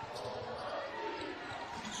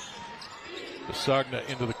 Basagna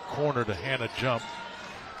into the corner to Hannah jump.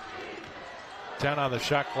 10 on the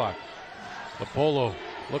shot clock. Rapolo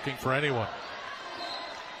looking for anyone.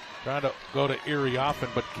 Trying to go to Erie Offen,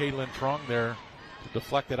 but Kaylin Trong there to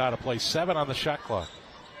deflect it out of play. 7 on the shot clock.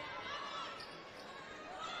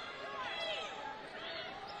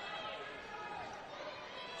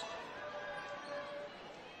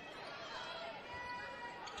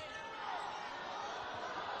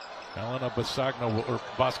 Elena Boscana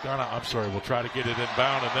will try to get it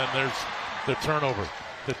inbound, and then there's the turnover.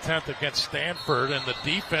 The 10th against Stanford, and the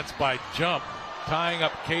defense by Jump tying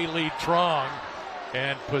up Kaylee Trong,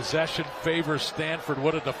 and possession favors Stanford.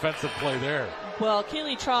 What a defensive play there. Well,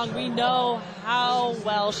 Kaylee Trong, we know how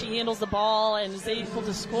well she handles the ball and is able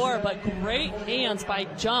to score, but great hands by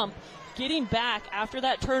Jump getting back after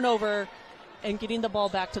that turnover and getting the ball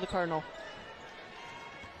back to the Cardinal.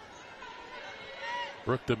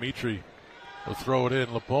 Brooke Dimitri will throw it in.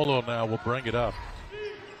 Lopolo now will bring it up.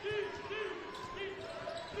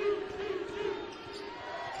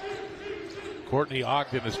 Courtney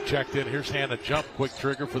Ogden is checked in. Here's Hannah Jump. Quick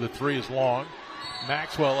trigger for the 3 is long.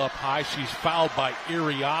 Maxwell up high. She's fouled by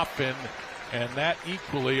Erie Offen, and that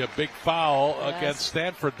equally a big foul against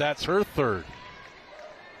Stanford. That's her 3rd.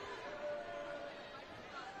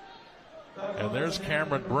 And there's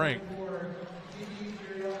Cameron Brink.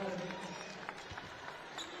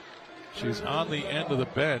 She's on the end of the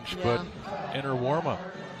bench, but in her warm-up.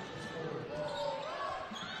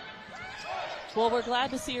 Well, we're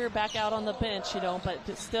glad to see her back out on the bench,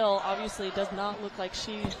 but still, obviously, it does not look like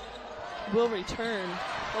she will return.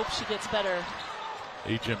 Hope she gets better.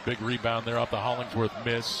 Ejim, big rebound there off the Hollingsworth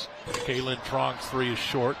miss. Kaylin Trong's 3 is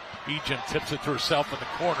short. Ejim tips it to herself in the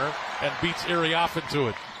corner and beats Erie Offen to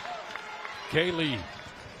it. Kaylee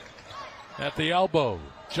at the elbow.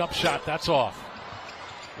 Jump shot, that's off.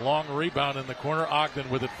 Long rebound in the corner. Ogden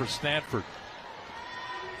with it for Stanford.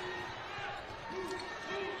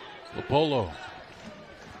 Lopolo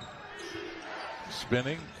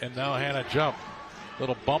spinning, and now Hannah Jump.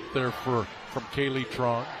 Little bump there from Kaylee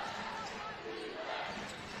Trong.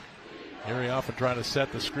 Erie Offen trying to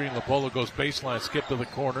set the screen. Lopolo goes baseline, skip to the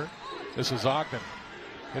corner. This is Ogden.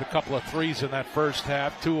 Hit a couple of 3s in that first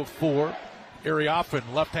half, 2 of 4. Erie Offen,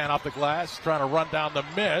 left hand off the glass, trying to run down the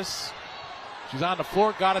miss. She's on the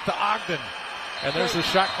floor, got it to Ogden. And there's a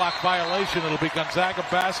shot clock violation. It'll be Gonzaga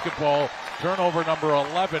basketball. Turnover number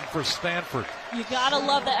 11 for Stanford. You gotta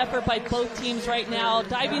love the effort by both teams right now.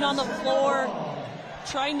 Diving on the floor,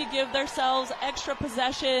 trying to give themselves extra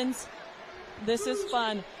possessions. This is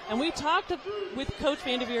fun. And we talked with Coach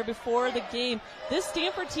Vanderveer before the game. This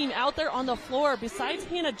Stanford team out there on the floor, besides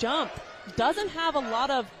Hannah Jump, doesn't have a lot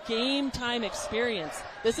of game time experience.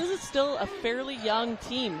 This is still a fairly young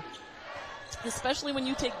team, especially when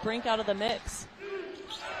you take Brink out of the mix.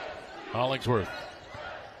 Hollingsworth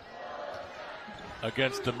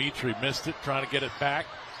against Dimitri, missed it, trying to get it back.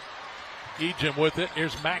 Ejim with it.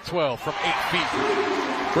 Here's Maxwell from 8 feet.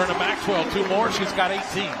 Brenna Maxwell, 2 more. She's got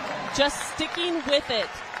 18. Just sticking with it.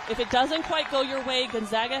 If it doesn't quite go your way,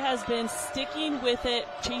 Gonzaga has been sticking with it,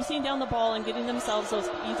 chasing down the ball and getting themselves those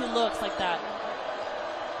easy looks like that.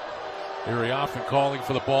 Erie Offen calling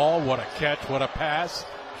for the ball. What a catch, what a pass.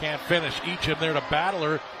 Can't finish. Ejim there to battle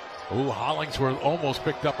her. Ooh, Hollingsworth almost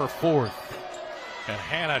picked up her 4th. And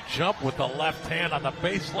Hannah Jump with the left hand on the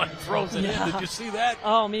baseline, throws it in. Did you see that?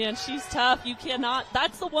 Oh, man, she's tough. You cannot.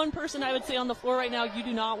 That's the one person I would say on the floor right now you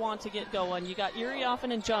do not want to get going. You got Erie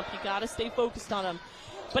Offen and Jump. You got to stay focused on them.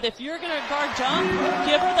 But if you're going to guard Jump,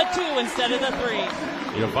 give her the 2 instead of the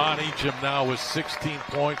 3. Yvonne Ejim now with 16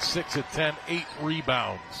 points, 6 of 10, 8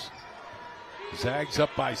 rebounds. Zags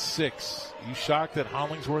up by 6. You shocked that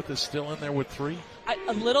Hollingsworth is still in there with 3?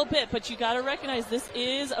 A little bit, but you got to recognize this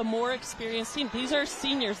is a more experienced team. These are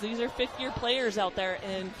seniors. These are 5th-year players out there.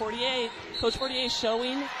 And Coach Fortier is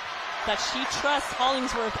showing that she trusts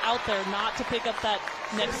Hollingsworth out there not to pick up that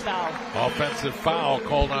next foul. Offensive foul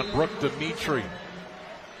called on Brooke Dimitri.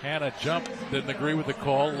 Hannah Jump didn't agree with the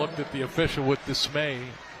call, looked at the official with dismay.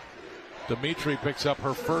 Dimitri picks up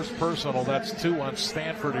her first personal. That's 2 on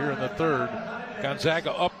Stanford here in the 3rd.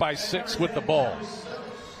 Gonzaga up by 6 with the ball.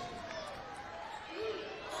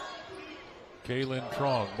 Kaylin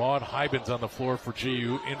Trong. Maud Hybens on the floor for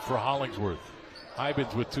GU, in for Hollingsworth.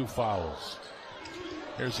 Hybens with 2 fouls.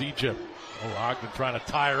 Here's Ejim. Oh, Ogden trying to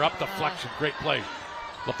tie her up. Deflection. Great play.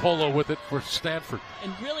 Lopolo with it for Stanford.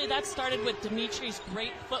 And really that started with Dimitri's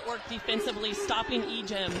great footwork defensively, stopping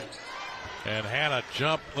Ejim. And Hannah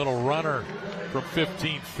Jump, little runner from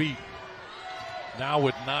 15 feet. Now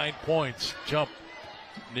with 9 points. Jump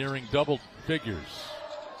nearing double figures.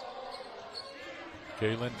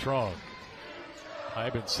 Kaylin Trong.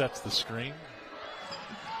 Hyben sets the screen.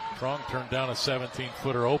 Trong turned down a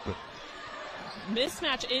 17-footer open.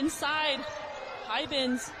 Mismatch inside.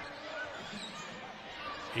 Hybens.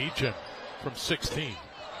 Ejim from 16.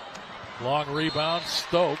 Long rebound.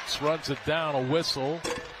 Stokes runs it down. A whistle.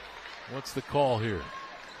 What's the call here?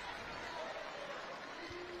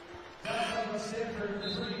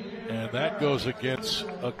 And that goes against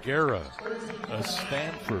Aguera, a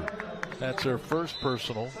Stanford. That's her first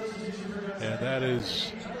personal. And that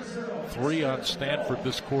is 3 on Stanford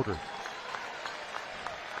this quarter.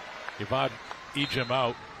 Yvonne Ejim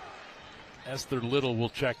out. Esther Little will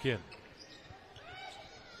check in.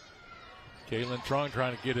 Kaylin Trong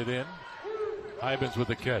trying to get it in. Hybens with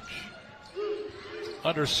the catch.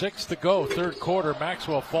 Under 6 to go, third quarter.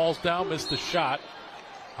 Maxwell falls down, missed the shot.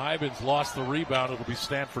 Hybens lost the rebound. It'll be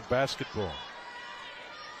Stanford basketball.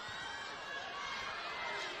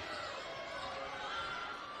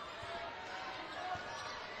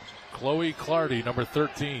 Chloe Clardy, number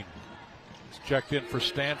 13, is checked in for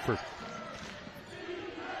Stanford.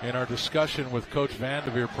 In our discussion with Coach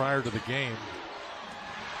Vanderveer prior to the game,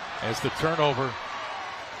 as the turnover,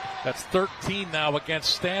 that's 13 now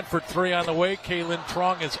against Stanford. 3 on the way. Kaylin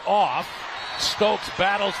Trong is off. Stokes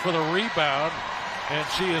battles for the rebound, and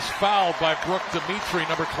she is fouled by Brooke Dimitri,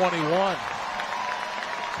 number 21.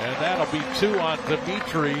 And that'll be 2 on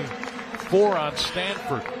Dimitri, 4 on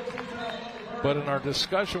Stanford. But in our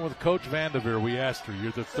discussion with Coach Vanderveer, we asked her,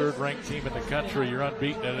 you're the 3rd-ranked team in the country. You're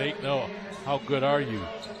unbeaten at 8-0. How good are you?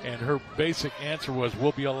 And her basic answer was,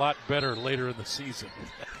 we'll be a lot better later in the season.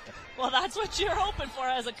 Well, that's what you're hoping for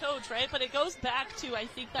as a coach, right? But it goes back to, I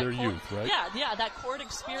think, that their youth, right? Yeah, that court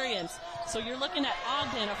experience. So you're looking at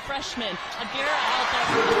Ogden, a freshman, Aguera out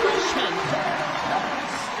there, a freshman.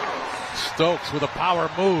 Stokes with a power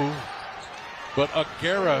move, but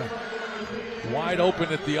Aguera wide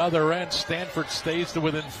open at the other end. Stanford stays to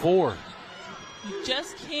within 4. You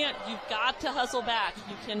just can't. You've got to hustle back.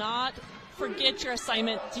 You cannot forget your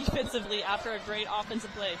assignment defensively after a great offensive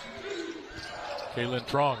play. Kaylin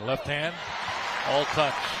Trong, left hand, all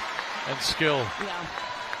touch and skill. Yeah.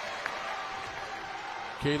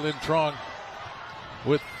 Kaylin Trong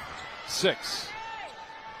with 6.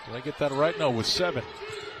 Did I get that right? No, with 7.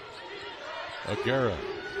 Aguera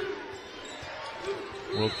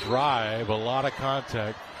will drive, a lot of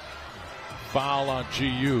contact. Foul on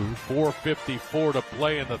GU. 4:54 to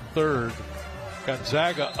play in the third.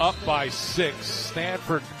 Gonzaga up by 6.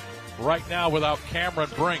 Stanford right now without Cameron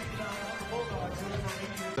Brink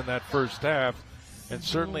in that first half, and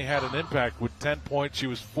certainly had an impact with 10 points. She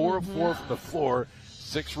was 4 of 4 from the floor,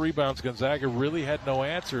 6 rebounds. Gonzaga really had no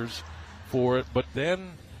answers for it, but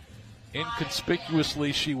then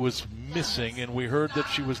inconspicuously she was missing, and we heard that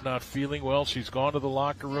she was not feeling well. She's gone to the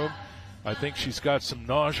locker room. I think she's got some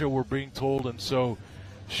nausea, we're being told, and so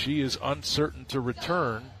she is uncertain to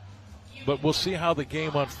return. But we'll see how the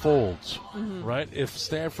game unfolds, right? If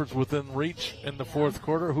Stanford's within reach in the fourth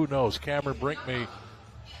quarter, who knows? Cameron Brink may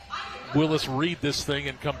will us read this thing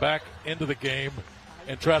and come back into the game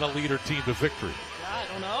and try to lead her team to victory. Yeah,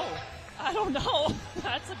 I don't know.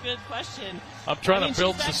 That's a good question. I'm trying to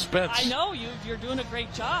build suspense. I know you're doing a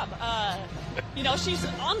great job. She's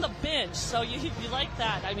on the bench, so you like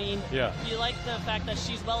that. I mean, yeah. You like the fact that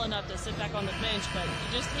she's well enough to sit back on the bench, but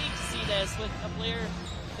you just hate to see this with a player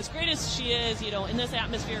as great as she is, in this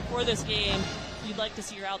atmosphere for this game. You'd like to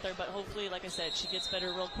see her out there, but hopefully, like I said, she gets better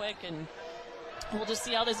real quick, and we'll just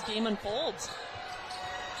see how this game unfolds.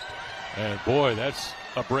 And boy, that's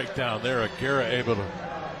a breakdown there. Aguera able to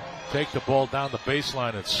take the ball down the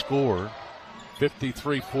baseline and score.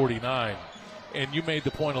 53-49. And you made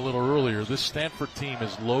the point a little earlier, this Stanford team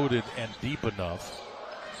is loaded and deep enough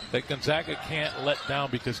that Gonzaga can't let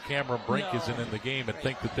down because Cameron Brink isn't in the game and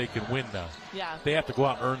think that they can win now. Yeah. They have to go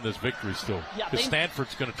out and earn this victory still. Yeah, because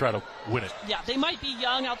Stanford's going to try to win it. Yeah, they might be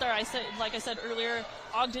young out there. Like I said earlier,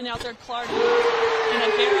 Ogden out there, Clardy,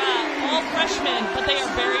 and Aguera, all freshmen, but they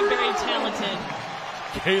are very, very talented.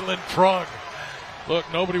 Kaylin Trong. Look,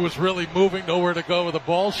 nobody was really moving, nowhere to go with the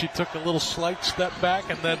ball. She took a little slight step back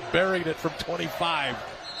and then buried it from 25.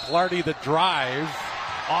 Clardy the drive.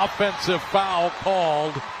 Offensive foul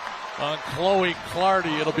called on Chloe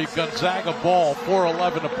Clardy. It'll be Gonzaga ball,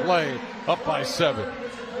 4:11 to play, up by 7.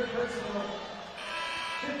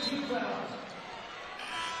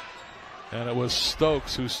 And it was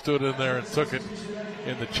Stokes who stood in there and took it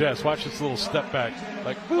in the chest. Watch this little step back.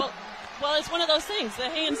 Well, it's one of those things, the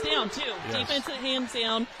hands down, too. Yes. Defensive hands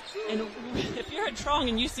down. And if you're a Trong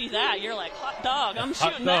and you see that, you're like, hot dog, I'm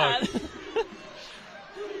shooting that.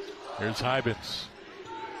 Here's Hybens.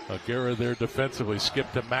 Aguera there defensively.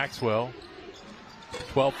 Skip to Maxwell.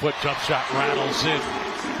 12-foot jump shot rattles in.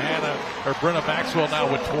 Brenna Maxwell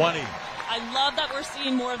now with 20. I love that we're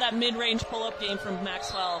seeing more of that mid-range pull-up game from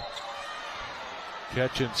Maxwell.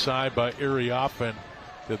 Catch inside by Iriafen.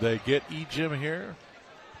 Did they get Ejim here?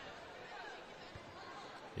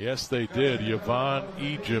 Yes, they did. Yvonne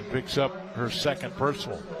Ejim picks up her second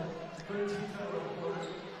personal.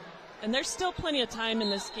 And there's still plenty of time in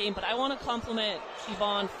this game, but I want to compliment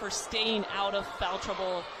Yvonne for staying out of foul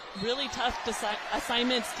trouble. Really tough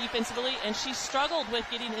assignments defensively, and she struggled with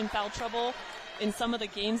getting in foul trouble in some of the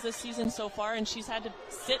games this season so far, and she's had to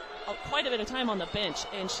sit quite a bit of time on the bench,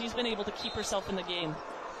 and she's been able to keep herself in the game.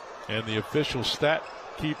 And the official stat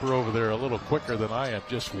keeper over there a little quicker than I am.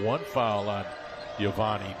 Just one foul on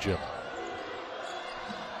Yvonne Ejim.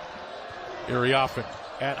 Iriafen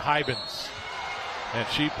at Hybens. And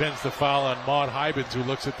she pins the foul on Maud Hybens, who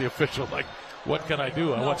looks at the official like, what can I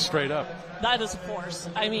do? I went straight up. That is a force.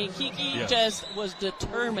 I mean, Kiki just was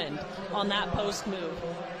determined on that post move.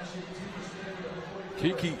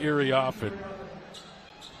 Kiki Iriafen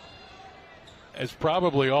has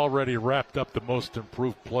probably already wrapped up the most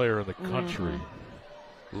improved player in the country.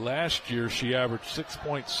 Last year, she averaged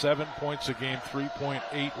 6.7 points a game,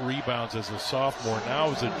 3.8 rebounds as a sophomore.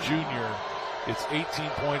 Now as a junior, it's 18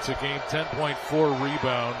 points a game, 10.4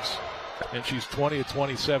 rebounds, and she's 20 of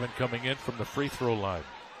 27 coming in from the free throw line.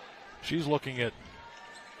 She's looking at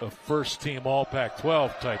a first-team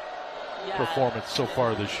All-Pac-12 type performance so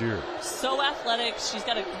far this year. So athletic. She's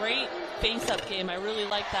got a great face-up game. I really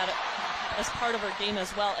like that as part of her game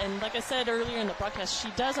as well. And like I said earlier in the broadcast,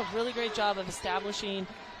 she does a really great job of establishing,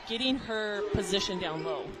 getting her position down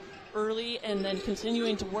low early, and then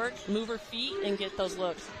continuing to work, move her feet, and get those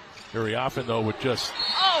looks. Very often, though, with just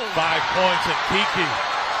 5 points, and Kiki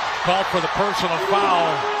called for the personal foul,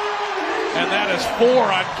 and that is 4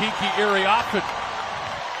 on Kiki Iriafen.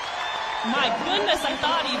 My goodness, I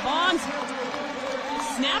thought Yvonne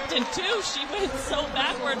snapped in two. She went so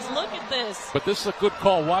backwards. Look at this. But this is a good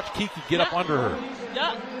call. Watch Kiki get up under her.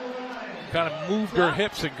 Yeah. Kind of moved her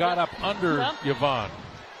hips and got up under Yvonne.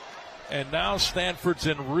 And now Stanford's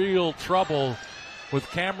in real trouble with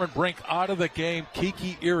Cameron Brink out of the game.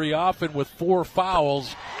 Kiki Iriafen with 4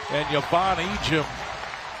 fouls, and Yvonne Ejim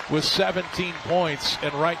with 17 points,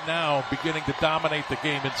 and right now beginning to dominate the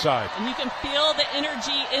game inside. And you can feel the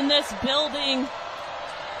energy in this building.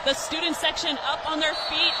 The student section up on their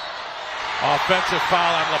feet. Offensive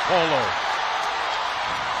foul on Lapolo.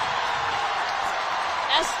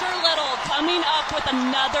 Esther Little coming up with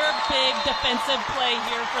another big defensive play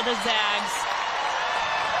here for the Zags.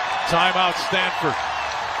 Timeout Stanford.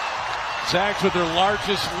 Zags with their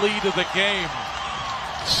largest lead of the game.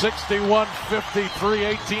 61-50,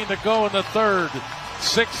 3:18 to go in the third.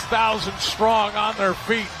 6,000 strong on their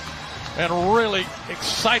feet and really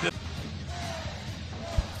excited.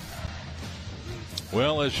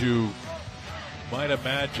 Well, as you might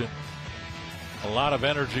imagine, a lot of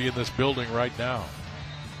energy in this building right now.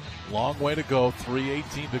 Long way to go,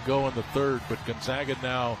 3:18 to go in the third, but Gonzaga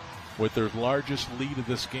now with their largest lead of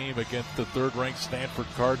this game against the third-ranked Stanford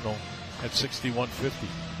Cardinal at 61-50.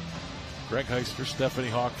 Greg Heister, Stephanie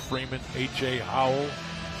Hawk Freeman, H.A. Howell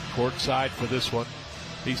courtside for this one.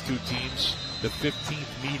 These two teams, the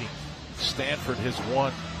 15th meeting. Stanford has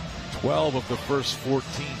won 12 of the first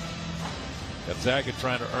 14. Gonzaga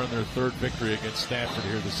trying to earn their third victory against Stanford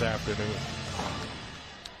here this afternoon.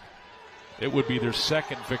 It would be their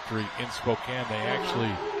second victory in Spokane. They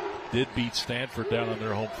actually did beat Stanford down on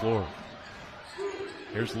their home floor.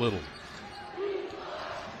 Here's Little.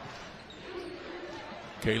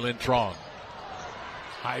 Kaylin Trong.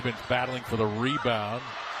 Hybens battling for the rebound.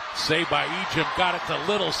 Saved by Ejim. Got it to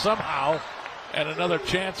Little somehow. And another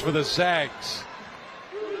chance for the Zags.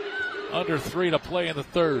 Under 3 to play in the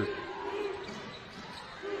third.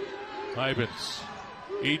 Hybens.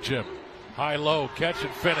 Ejim. High-low. Catch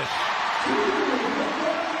and finish.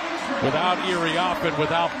 Without Iriafen,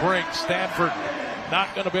 without Brink, Stanford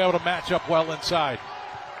not going to be able to match up well inside.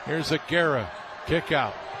 Here's a Guerra. Kick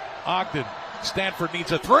out. Ogden. Stanford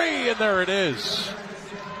needs a 3, and there it is.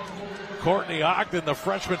 Courtney Ogden, the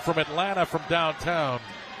freshman from Atlanta from downtown.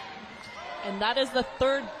 And that is the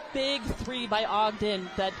third big 3 by Ogden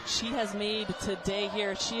that she has made today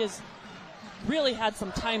here. She has really had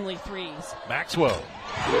some timely threes. Maxwell.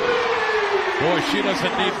 Boy, she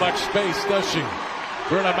doesn't need much space, does she?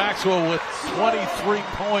 Brenna Maxwell with 23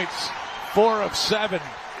 points, 4 of 7.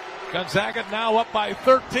 Gonzaga now up by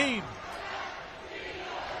 13.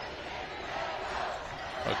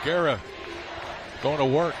 Aguera going to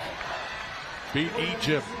work. Beat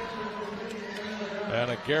Ejim.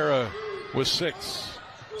 And Aguera with 6.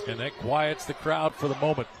 And that quiets the crowd for the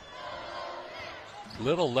moment.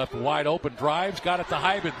 Little left wide open, drives, got it to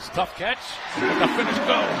Hybens. Tough catch, and the finish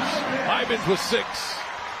goes. Hybens with 6.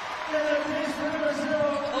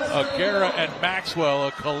 Aguirre and Maxwell,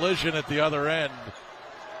 a collision at the other end.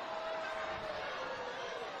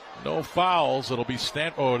 No fouls. It'll be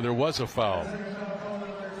Oh, there was a foul.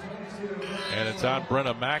 And it's on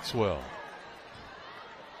Brenna Maxwell.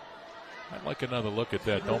 I'd like another look at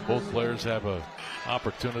that. Don't both players have an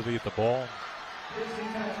opportunity at the ball?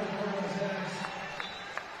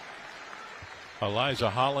 Eliza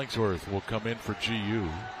Hollingsworth will come in for GU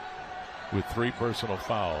with 3 personal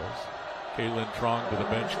fouls. Kaylin Trong to the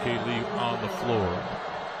bench. Kaylee on the floor.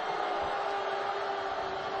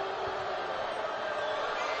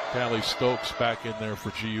 Callie Stokes back in there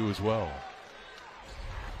for GU as well.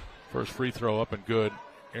 First free throw up and good.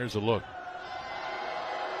 Here's a look.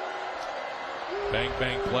 Bang,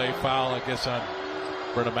 bang play, foul, I guess, on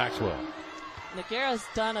Brenna Maxwell. Nagara's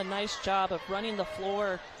done a nice job of running the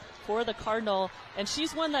floor for the Cardinal, and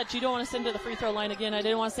she's one that you don't want to send to the free throw line again. I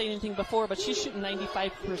didn't want to say anything before, but she's shooting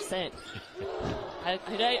 95%. I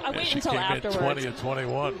wait until afterwards. 20 and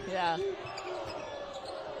 21. Yeah.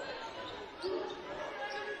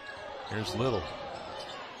 Here's Little.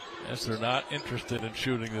 Yes, they're not interested in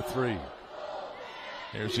shooting the 3.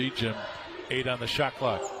 Here's Ejim. 8 on the shot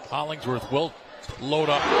clock. Hollingsworth will load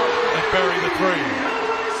up and bury the 3.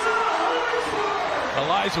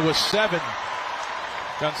 Eliza with 7.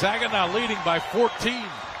 Gonzaga now leading by 14.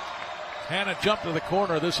 Hannah jumped to the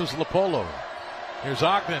corner. This is Lopolo. Here's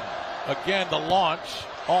Ogden. Again, the launch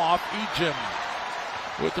off Ejim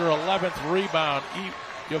with her 11th rebound.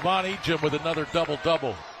 Yvonne Ejim with another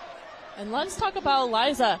double-double. And let's talk about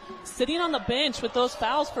Eliza sitting on the bench with those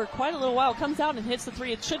fouls for quite a little while. Comes out and hits the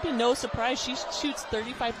 3. It should be no surprise. She shoots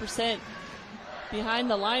 35%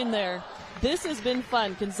 behind the line there. This has been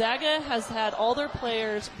fun. Gonzaga has had all their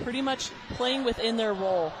players pretty much playing within their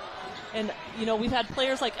role. And, you know, we've had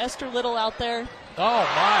players like Esther Little out there. Oh,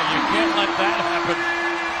 my, you can't let that happen.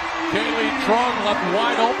 Kaylee Trong left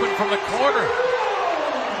wide open from the corner.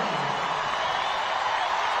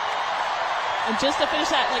 And just to finish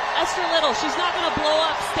that, like Esther Little, she's not going to blow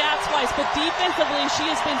up stats-wise, but defensively, she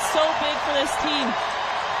has been so big for this team.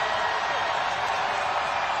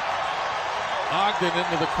 Ogden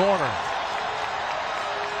into the corner.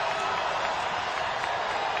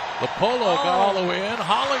 Lopolo got all the way in.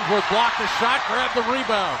 Hollingsworth blocked the shot, grabbed the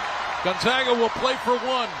rebound. Gonzaga will play for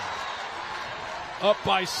 1. Up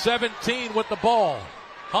by 17 with the ball.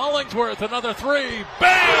 Hollingsworth, another 3.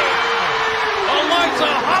 Bang!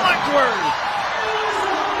 Eliza Hollingsworth!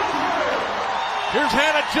 Here's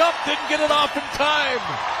Hannah Jump, didn't get it off in time.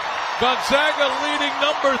 Gonzaga leading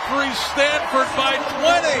number 3 Stanford by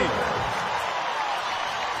 20.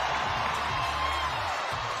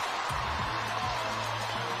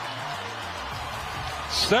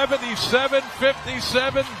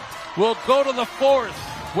 (77-57). We'll go to the 4th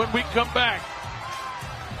when we come back.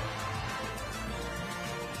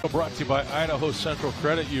 Brought to you by Idaho Central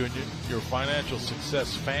Credit Union, your financial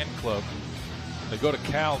success fan club. They go to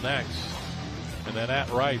Cal next, and then at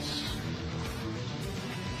Rice.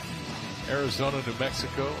 Arizona, New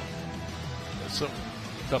Mexico. There's some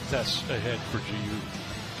tough tests ahead for GU.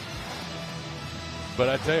 But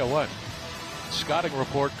I tell you what, scouting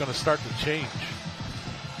report going to start to change.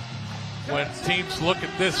 When teams look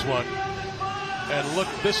at this one and look,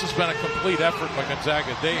 this has been a complete effort by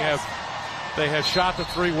Gonzaga. They have shot the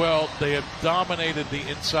 3 well. They have dominated the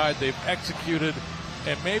inside. They've executed,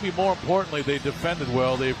 and maybe more importantly, they defended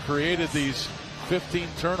well. They've created these 15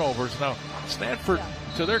 turnovers. Now, Stanford,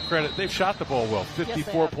 to their credit, they've shot the ball well,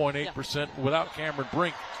 54.8% without Cameron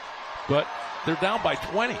Brink, but they're down by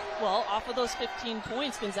 20. Well, off of those 15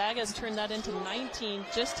 points, Gonzaga has turned that into 19,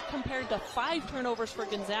 just compared to 5 turnovers for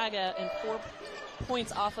Gonzaga and 4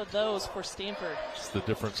 points off of those for Stanford. It's the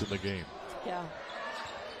difference in the game. Yeah.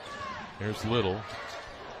 Here's Little.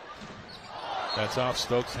 That's off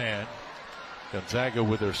Stokes' hand. Gonzaga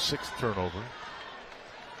with their 6th turnover.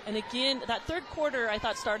 And again, that third quarter I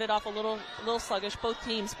thought started off a little sluggish, both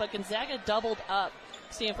teams, but Gonzaga doubled up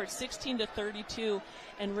Stanford 16-32.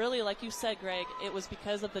 And really, like you said, Greg, it was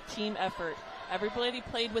because of the team effort. Everybody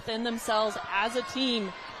played within themselves as a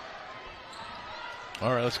team.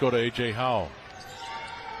 All right, let's go to A.J. Howell.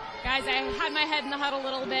 Guys, I had my head in the huddle a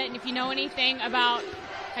little bit, and if you know anything about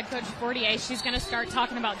head coach Fortier, she's going to start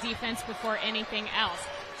talking about defense before anything else.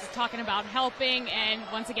 She's talking about helping, and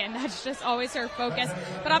once again, that's just always her focus.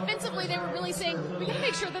 But offensively, they were really saying, we got to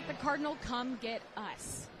make sure that the Cardinal come get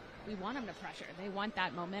us. We want them to pressure. They want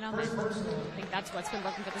that momentum, and I think that's what's been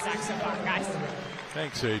working for the Zags so far, guys.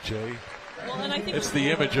 Thanks, A.J. Well, and I think it's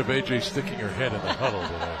the image of A.J. sticking her head in the huddle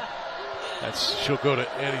today. She'll go to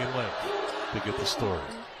any length to get the story.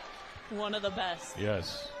 One of the best.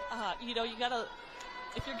 Yes. You know, you got to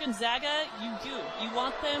if you're Gonzaga, you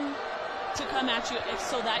want them to come at you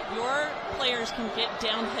so that your players can get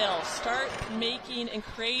downhill, start making and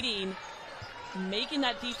creating, making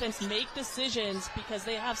that defense make decisions, because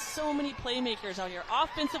they have so many playmakers out here.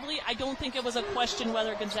 Offensively, I don't think it was a question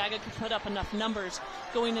whether Gonzaga could put up enough numbers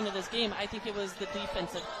going into this game. I think it was the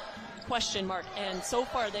defensive question mark. And so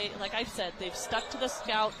far, like I said, they've stuck to the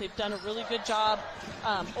scout. They've done a really good job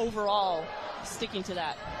overall sticking to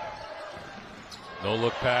that. No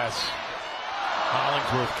look pass.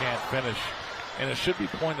 Hollingsworth can't finish. And it should be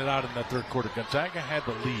pointed out in that third quarter, Gonzaga had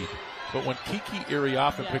the lead. But when Kiki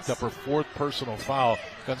Iriafen picked up her 4th personal foul,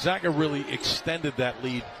 Gonzaga really extended that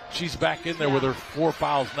lead. She's back in there with her 4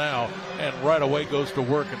 fouls now, and right away goes to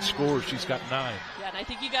work and scores. She's got 9. Yeah, and I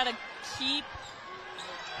think you got to keep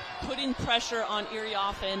putting pressure on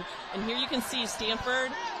Iriafen. And here you can see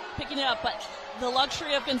Stanford picking it up. But the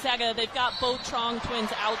luxury of Gonzaga, they've got both Trong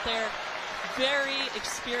twins out there. Very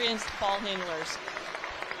experienced ball handlers.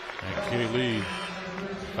 And Kaylee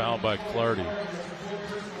fouled by Clardy.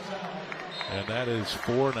 And that is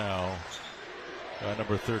 4 now.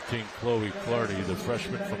 Number 13, Chloe Clardy, the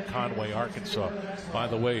freshman from Conway, Arkansas. By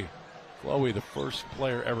the way, Chloe, the first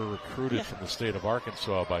player ever recruited from the state of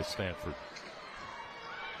Arkansas by Stanford.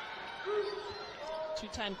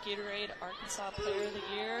 2-time Gatorade Arkansas Player of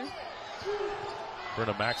the Year.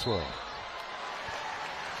 Brenna Maxwell.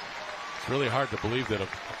 It's really hard to believe that a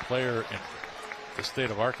player in the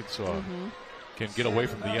state of Arkansas can get away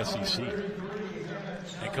from the SEC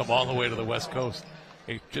and come all the way to the West Coast.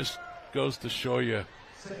 It just goes to show you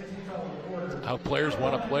how players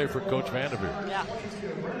want to play for Coach Vanderveer. Yeah.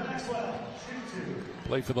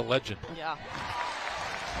 Play for the legend. Yeah.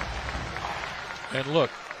 And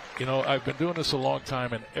look, you know, I've been doing this a long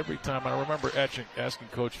time, and every time I remember asking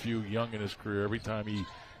Coach Few young in his career, every time he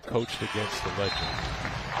coached against the legend.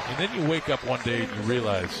 And then you wake up one day and you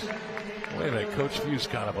realize, wait a minute, Coach Few's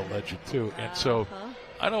kind of a legend too. And so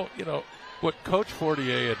I don't, you know, what Coach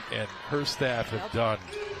Fortier and her staff have done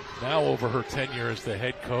now over her tenure as the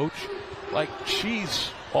head coach, like she's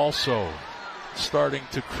also starting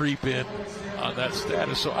to creep in on that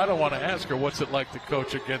status. So I don't want to ask her what's it like to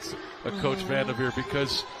coach against a Coach Vanderveer,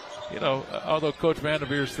 because, you know, although Coach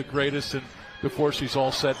Vanderveer is the greatest and before she's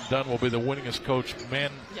all said and done will be the winningest coach,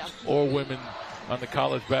 men or women, on the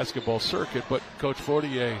college basketball circuit, but Coach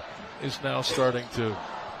Fortier is now starting to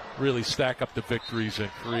really stack up the victories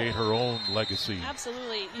and create her own legacy.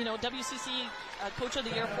 Absolutely. You know, WCC Coach of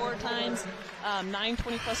the Year 4 times, 9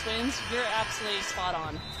 20-plus wins. You're absolutely spot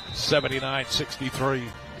on. 79-63,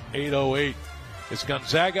 8:08. Is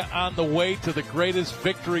Gonzaga on the way to the greatest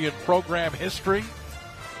victory in program history?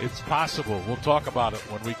 It's possible. We'll talk about it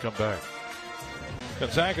when we come back.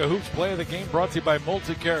 Gonzaga Hoops Play of the Game brought to you by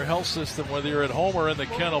Multicare Health System. Whether you're at home or in the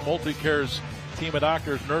kennel, Multicare's team of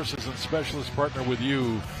doctors, nurses, and specialists partner with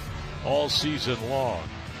you all season long.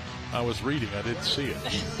 I was reading, I didn't see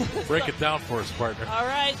it. Break it down for us, partner. All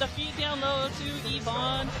right, the feed down low to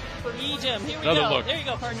Yvonne for Ejim. Here we Another go. Look. There you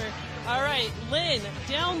go, partner. All right, Lynn,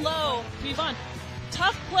 down low to Yvonne.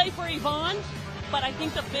 Tough play for Yvonne, but I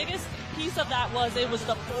think the biggest piece of that was it was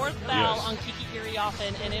the 4th foul on Kiki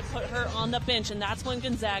Iriafen, and it put her on the bench, and that's when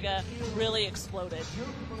Gonzaga really exploded.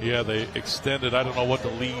 Yeah, they extended. I don't know what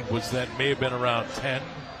the lead was then. May have been around 10.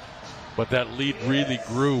 But that lead really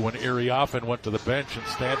grew when Iriafen went to the bench, and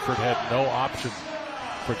Stanford had no option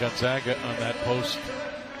for Gonzaga on that post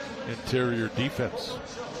interior defense.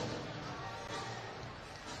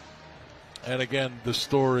 And again, the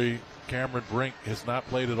story, Cameron Brink has not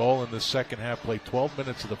played at all in the second half, played 12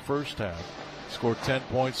 minutes of the first half, scored 10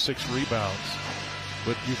 points, 6 rebounds.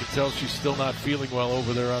 But you can tell she's still not feeling well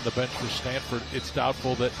over there on the bench for Stanford. It's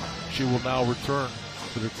doubtful that she will now return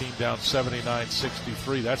to their team down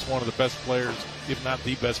 79-63. That's one of the best players, if not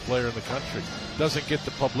the best player in the country. Doesn't get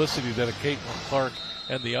the publicity that a Caitlin Clark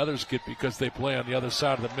and the others get because they play on the other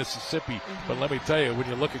side of the Mississippi. But let me tell you, when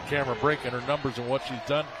you look at Cameron Brink and her numbers and what she's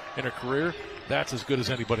done in her career, that's as good as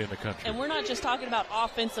anybody in the country. And we're not just talking about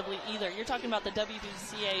offensively either. You're talking about the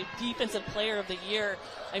WCA Defensive Player of the Year.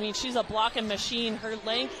 I mean, she's a blocking machine. Her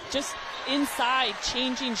length just inside,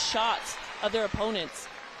 changing shots of their opponents.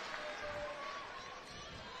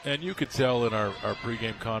 And you could tell in our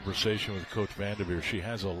pregame conversation with Coach Vanderveer, she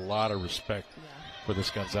has a lot of respect for this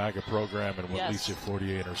Gonzaga program and what Lisa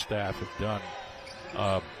Fortier and her staff have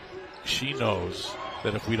done. She knows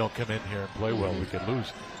that if we don't come in here and play well, we can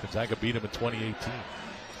lose. Gonzaga beat them in 2018.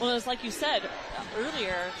 Well, it's like you said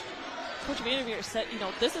earlier, Coach Vanderveer said,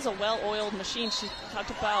 this is a well-oiled machine. She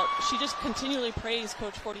talked about, she just continually praised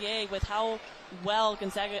Coach Fortier with how well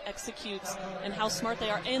Gonzaga executes and how smart they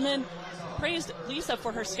are. And then praised Lisa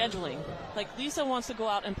for her scheduling. Like, Lisa wants to go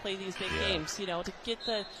out and play these big games,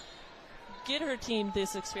 to get her team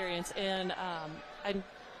this experience. And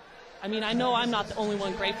I know I'm not the only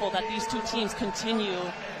one grateful that these two teams continue.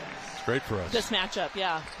 It's great for us. This matchup,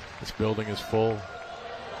 yeah. This building is full.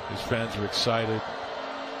 These fans are excited.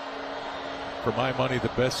 For my money, the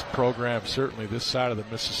best program certainly this side of the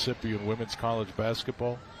Mississippi in women's college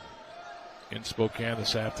basketball in Spokane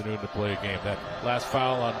this afternoon to play a game. That last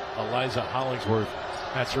foul on Eliza Hollingsworth,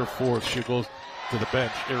 that's her fourth. She goes to the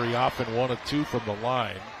bench. Iriafen 1 of 2 from the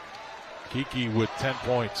line. Kiki with 10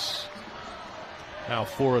 points. Now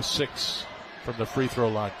 4 of 6 from the free throw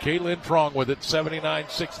line. Caitlin Trong with it,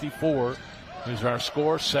 79-64. Here's our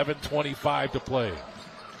score, 7:25 to play.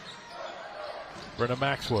 Brenna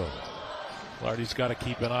Maxwell. Lardy's got to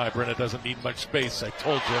keep an eye. Brenna doesn't need much space, I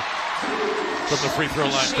told you. From the free throw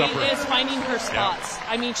line. She is finding her spots.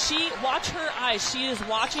 Yeah. Watch her eyes. She is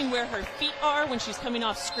watching where her feet are when she's coming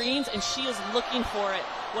off screens, and she is looking for it.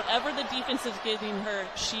 Whatever the defense is giving her,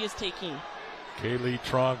 she is taking. Kaylee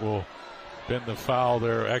Trong will bend the foul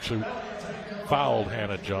there. Actually fouled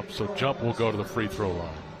Hannah Jump, so Jump will go to the free throw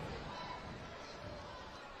line.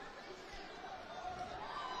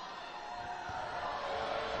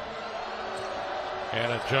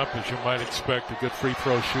 Hannah Jump, as you might expect, a good free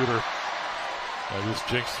throw shooter. This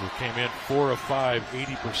Jinxer came in 4 of 5,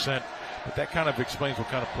 80%. But that kind of explains what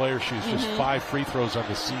kind of player she is. Just 5 free throws on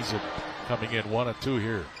the season coming in, 1 of 2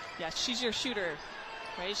 here. Yeah, she's your shooter,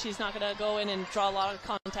 right? She's not going to go in and draw a lot of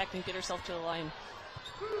contact and get herself to the line.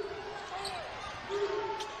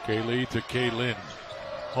 Kaylee to Kaylin.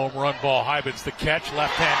 Home run ball. Hybens the catch.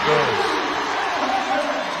 Left hand goes.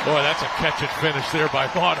 Boy, that's a catch and finish there by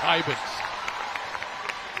Vaughn Hybens.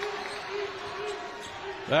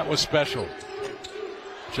 That was special.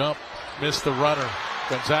 Jump, missed the runner.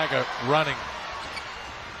 Gonzaga running.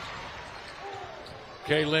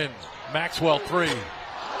 Kaylin, Maxwell 3.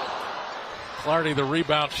 Clardy the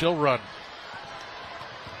rebound, she'll run.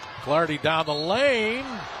 Clardy down the lane.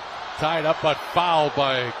 Tied up but fouled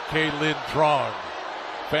by Kaylin Trong.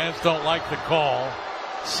 Fans don't like the call.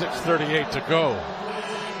 6:38 to go.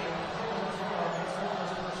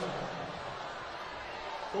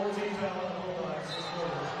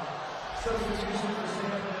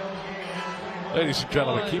 Ladies and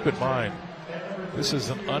gentlemen, keep in mind, this is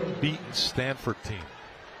an unbeaten Stanford team.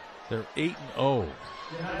 They're 8-0,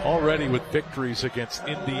 already with victories against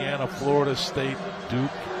Indiana, Florida State, Duke.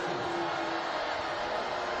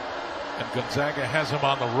 And Gonzaga has them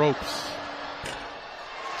on the ropes.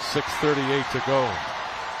 6:38 to go.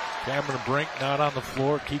 Cameron Brink not on the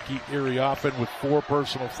floor. Kiki Iriafen with 4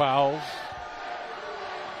 personal fouls.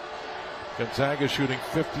 Gonzaga shooting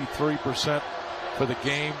 53% for the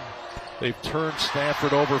game. They've turned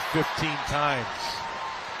Stanford over 15 times.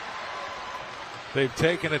 They've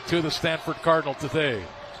taken it to the Stanford Cardinal today.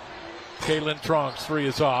 Kaylin Trong's 3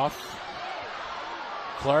 is off.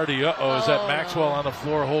 Clardy, is that Maxwell on the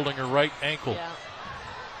floor holding her right ankle? Yeah.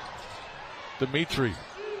 Dimitri.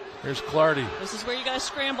 Here's Clardy. This is where you got to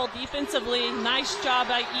scramble defensively. Nice job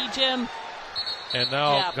by Ejim. And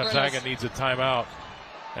now Gonzaga needs a timeout.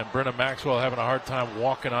 And Brenna Maxwell having a hard time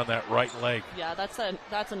walking on that right leg. Yeah, that's an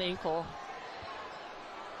ankle.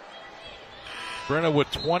 Brenna with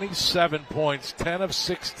 27 points, 10 of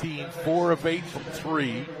 16, 4 of 8 from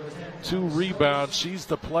 3, 2 rebounds. She's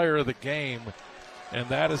the player of the game. And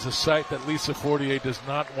that is a sight that Lisa Fortier does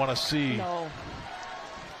not want to see. No.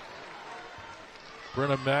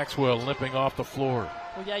 Brenna Maxwell limping off the floor.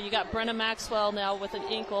 Well, yeah, you got Brenna Maxwell now with an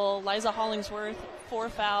ankle. Liza Hollingsworth, 4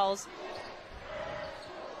 fouls.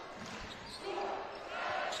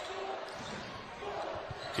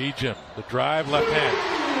 Ejim, the drive, left hand.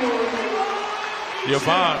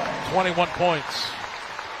 Yvonne, 21 points.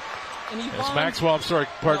 And Yvonne, it's Maxwell,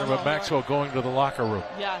 but Maxwell going to the locker room.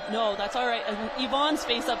 Yeah, no, that's all right. And Yvonne's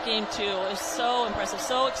face-up game, too, is so impressive,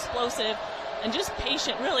 so explosive, and just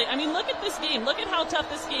patient, really. I mean, look at this game. Look at how tough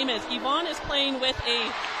this game is. Yvonne is playing with a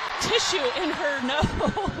tissue in her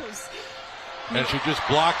nose. And she just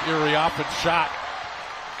blocked Iriafen's shot.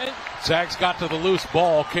 Zags got to the loose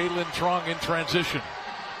ball. Kaylin Trong in transition.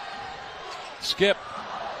 Skip.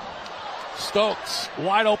 Stokes,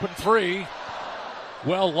 wide open 3.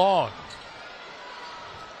 Well long.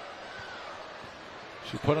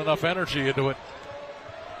 She put enough energy into it.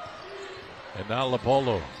 And now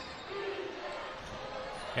Lopolo.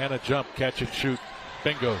 Hannah Jump, catch and shoot.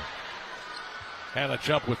 Bingo. Hannah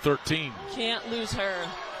Jump with 13. Can't lose her.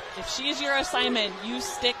 If she's your assignment, you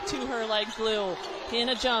stick to her like glue. Pin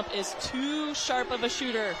a jump is too sharp of a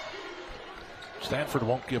shooter. Stanford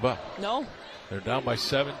won't give up. No. They're down by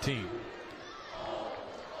 17.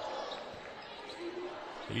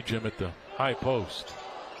 Ejim at the high post.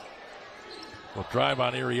 Will drive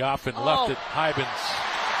on Iriafen, left it, Hybens.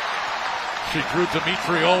 She drew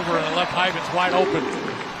Dimitri over and left Hybens wide open.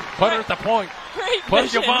 Put her at the point. Great Put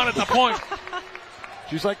vision. Yvonne at the point.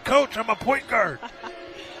 She's like, Coach, I'm a point guard.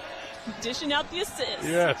 Dishing out the assist.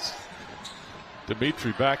 Yes.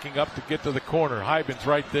 Dimitri backing up to get to the corner. Hybens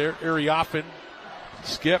right there. Iriafen.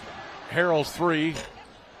 Skip. Harrell's three.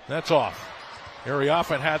 That's off.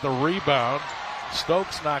 Iriafen had the rebound.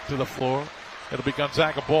 Stokes knocked to the floor. It'll be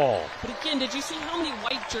Gonzaga ball. But again, did you see how many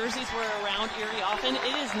white jerseys were around Iriafen?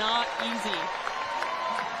 It is not easy.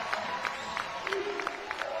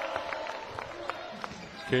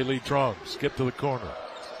 Kaylee Trong, skip to the corner.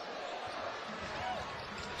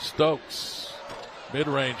 Stokes,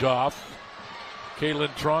 mid-range off.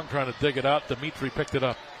 Kaylin Trong trying to dig it out. Dimitri picked it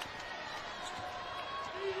up.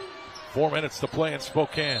 4 minutes to play in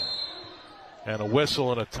Spokane. And a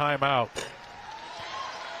whistle and a timeout.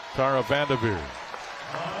 Tara Vanderveer.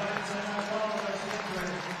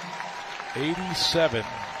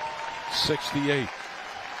 87-68.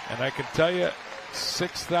 And I can tell you,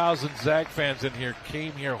 6,000 Zag fans in here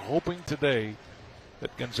came here hoping today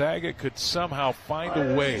that Gonzaga could somehow find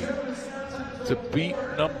a way to beat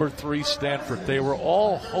number 3 Stanford. They were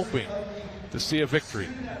all hoping to see a victory.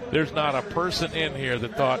 There's not a person in here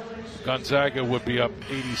that thought Gonzaga would be up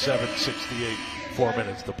 87-68, 4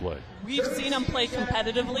 minutes to play. We've seen them play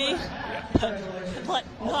competitively, but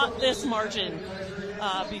not this margin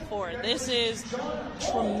before. This is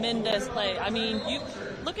tremendous play. I mean, you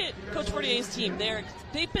look at Coach Fortier's team.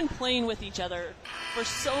 They've been playing with each other for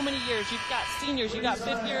so many years. You've got seniors, you've got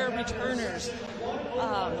fifth-year returners.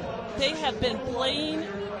 They have been playing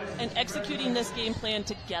and executing this game plan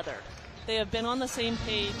together. They have been on the same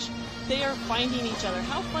page. They are finding each other.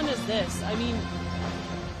 How fun is this? I mean,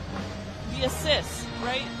 the assists,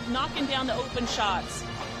 right? Knocking down the open shots.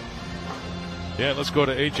 Yeah, let's go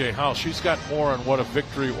to A.J. Howe. She's got more on what a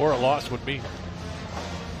victory or a loss would mean.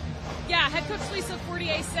 Yeah, head coach Lisa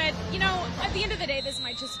Fortier said, at the end of the day, this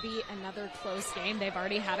might just be another close game. They've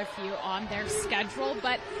already had a few on their schedule,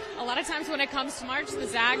 but a lot of times when it comes to March, the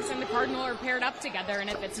Zags and the Cardinal are paired up together, and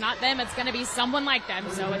if it's not them, it's going to be someone like them,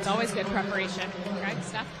 so it's always good preparation. Right,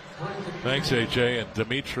 Steph? Thanks, A.J. And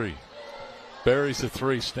Dimitri buries the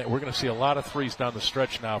three. We're going to see a lot of threes down the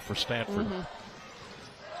stretch now for Stanford.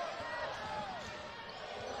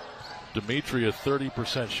 Dimitri, a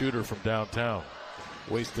 30% shooter from downtown.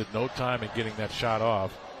 Wasted no time in getting that shot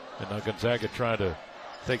off. And now Gonzaga trying to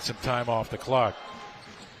take some time off the clock.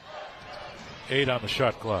 8 on the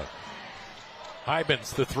shot clock.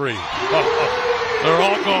 Hybens the three. They're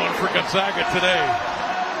all going for Gonzaga today.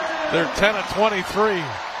 They're 10 of 23.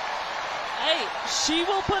 Hey, she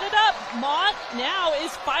will put it up. Maude now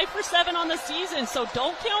is 5 for 7 on the season, so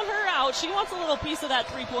don't count her out. She wants a little piece of that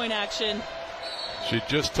three-point action. She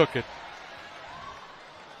just took it.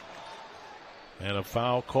 And a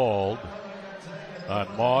foul called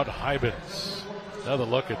on Maude Hybens. Another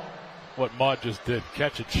look at what Maude just did.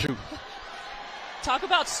 Catch and shoot. Talk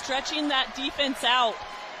about stretching that defense out.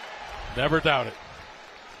 Never doubt it.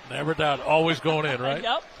 Never doubt it. Always going in, right?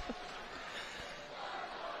 Yep.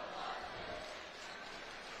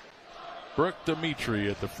 Brooke Dimitri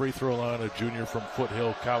at the free throw line, a junior from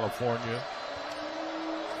Foothill, California.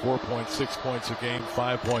 4.6 points a game,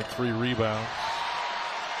 5.3 rebounds.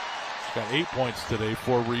 Got 8 points today,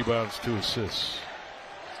 4 rebounds, 2 assists.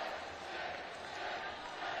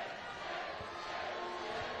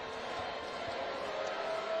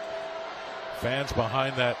 Fans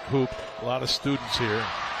behind that hoop, a lot of students here.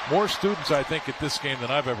 More students, I think, at this game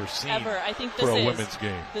than I've ever seen I think this for a is women's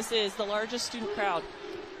game. This is the largest student crowd.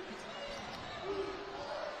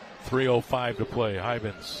 3:05 to play.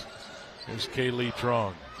 Hybens. Here's Kaylee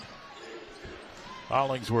Trong.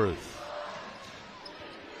 Hollingsworth.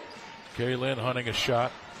 Kaylin hunting a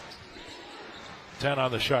shot. 10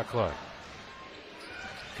 on the shot clock.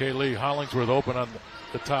 Kaylee Hollingsworth open on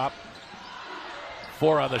the top.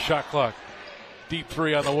 4 on the shot clock. Deep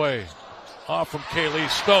 3 on the way. Off from Kaylee.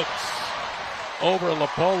 Stokes. Over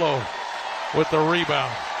Lapolo with the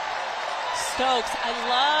rebound. Stokes, I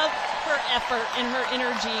love her effort and her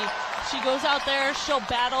energy. She goes out there, she'll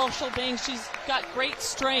battle, she'll bang. She's got great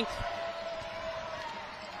strength.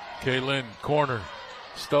 Kaylin, corner.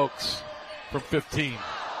 Stokes from 15.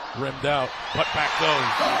 Rimmed out. Put back goes.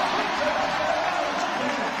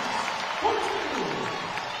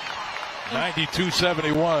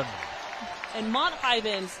 92-71. And Mont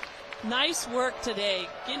Hybens, nice work today,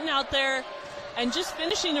 getting out there and just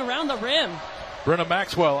finishing around the rim. Brenna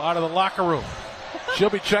Maxwell out of the locker room. She'll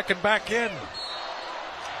be checking back in.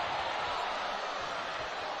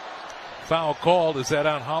 Foul called. Is that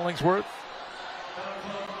on Hollingsworth?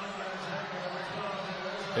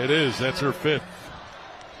 It is. That's her 5th.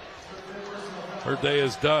 Her day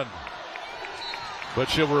is done. But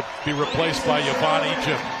she'll be replaced by Yvonne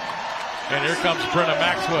Egypt. And here comes Brenna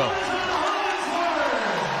Maxwell.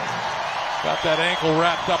 Got that ankle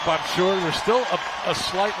wrapped up, I'm sure. There's still a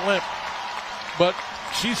slight limp. But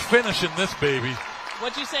she's finishing this baby.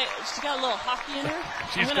 What'd you say? She's got a little hockey in her?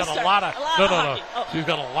 She's got a lot of hockey. Oh. She's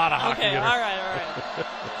got a lot of hockey in her. All right.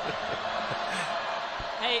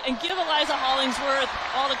 Hey, and give Eliza Hollingsworth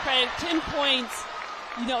all the credit. 10 points.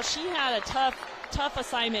 You know, she had a tough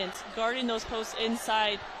assignment guarding those posts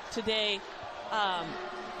inside today.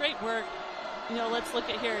 Great work. You know, let's look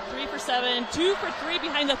at here. 3 for 7, 2 for 3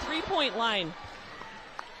 behind the 3-point line.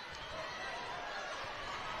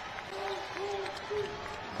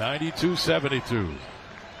 (92-72).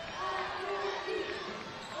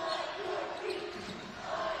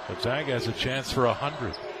 Gonzaga has a chance for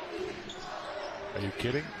 100. Are you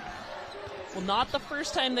kidding? Well, not the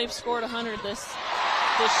first time they've scored 100 this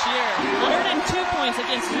year. 102 points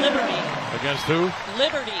against Liberty. Against who?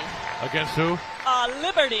 Liberty. Against who?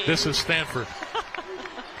 Liberty. This is Stanford.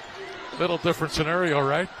 Little different scenario,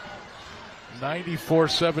 right?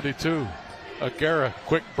 94-72. Aguera,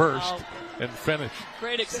 quick burst and finish.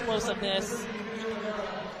 Great explosiveness.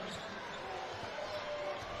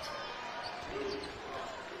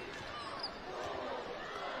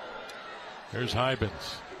 Here's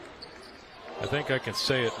Hybens. I think I can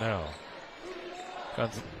say it now.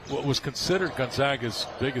 What was considered Gonzaga's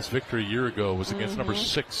biggest victory a year ago was against number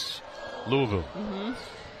 6, Louisville.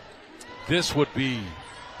 This would be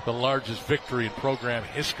the largest victory in program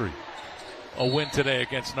history. A win today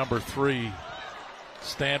against number 3,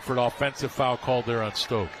 Stanford. Offensive foul called there on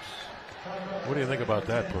Stokes. What do you think about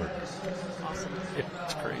that part? Awesome. Yeah,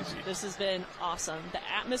 it's crazy. This has been awesome. The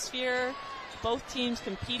atmosphere, both teams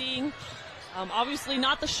competing. Obviously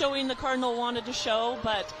not the showing the Cardinal wanted to show,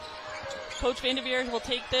 but Coach Vanderveer will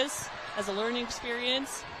take this as a learning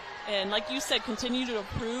experience. And like you said, continue to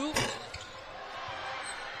improve.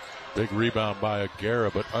 Big rebound by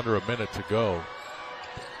Aguera, but under a minute to go.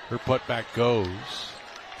 Her putback goes.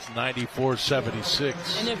 It's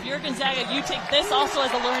 94-76. And if you're Gonzaga, you take this also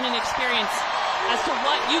as a learning experience as to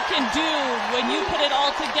what you can do when you put it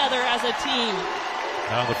all together as a team.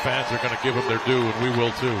 Now the fans are going to give them their due, and we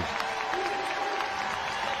will too.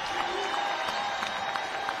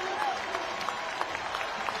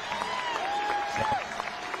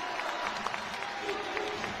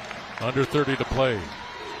 Under 30 to play.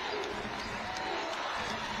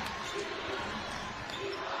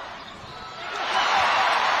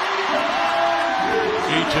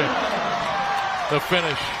 Egypt, the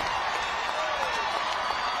finish.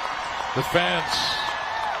 The fans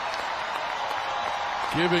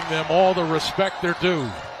giving them all the respect they're due.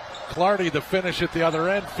 Clardy, the finish at the other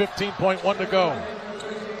end, 15.1 to go.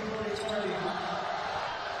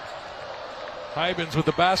 Hybens with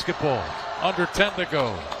the basketball, under 10 to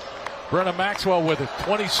go. Brenna Maxwell with it,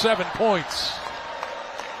 27 points.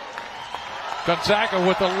 Gonzaga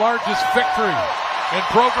with the largest victory in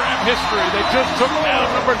program history. They just took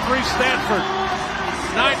down number 3 Stanford.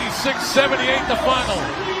 96-78 the final.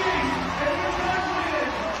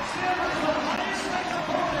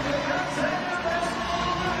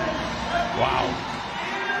 Wow.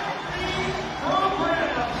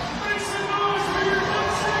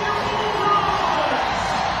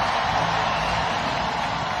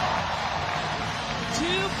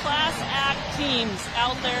 Two class act teams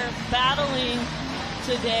out there battling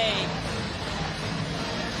today.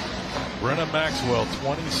 Brenna Maxwell,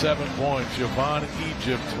 27 points. Yvonne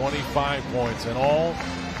Egypt, 25 points. And all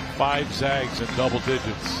 5 Zags in double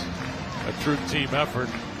digits. A true team effort.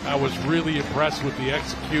 I was really impressed with the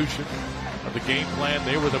execution of the game plan.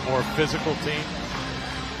 They were the more physical team.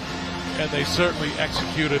 And they certainly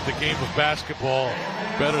executed the game of basketball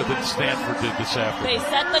better than Stanford did this afternoon. They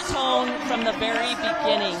set the tone from the very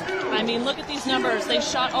beginning. I mean, look at these numbers. They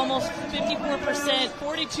shot almost 54%,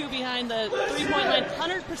 42 behind the three-point line,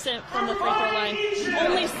 100% from the free throw line,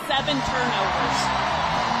 only 7 turnovers.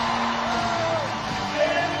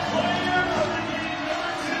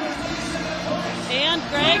 And,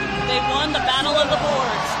 Greg, they won the battle of the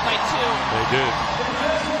boards by 2. They did.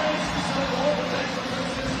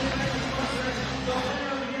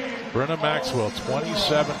 Brenna Maxwell,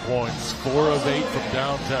 27 points, 4 of 8 from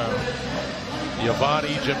downtown. Yvonne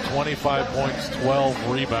Egypt, 25 points, 12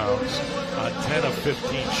 rebounds on 10 of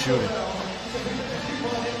 15 shooting.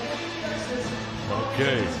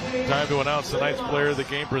 Okay, time to announce tonight's player of the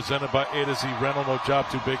game, presented by A to Z Rental. No job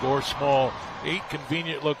too big or small. 8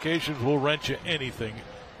 convenient locations will rent you anything.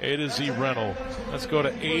 A to Z Rental. Let's go to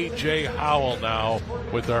A.J. Howell now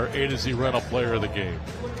with our A to Z Rental player of the game.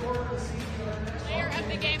 Player of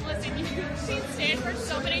the game. Listen, you've seen Stanford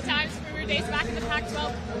so many times from your days back in the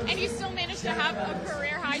Pac-12, and you still managed to have a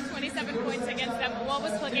career-high 27 points against them. What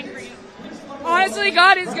was clicking for you? Honestly,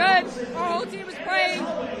 God is good. Our whole team is playing.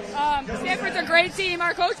 Stanford's a great team.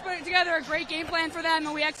 Our coach put together a great game plan for them,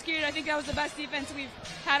 and we executed. I think that was the best defense we've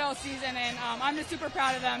had all season, and I'm just super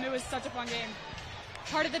proud of them. It was such a fun game.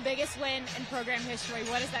 Part of the biggest win in program history.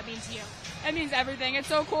 What does that mean to you? It means everything. It's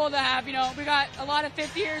so cool to have, we got a lot of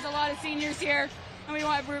fifth years, a lot of seniors here, and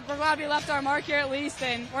we're glad we left our mark here at least,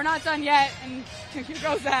 and we're not done yet, and here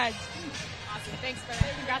goes Zags. Awesome. Thanks for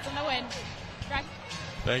that. Congrats on the win. Greg?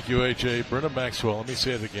 Thank you, AJ. Brenda Maxwell, let me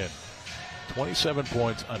say it again. 27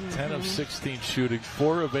 points on 10 of 16 shooting,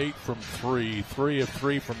 4 of 8 from 3, 3 of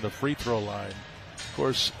 3 from the free throw line. Of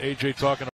course, AJ talking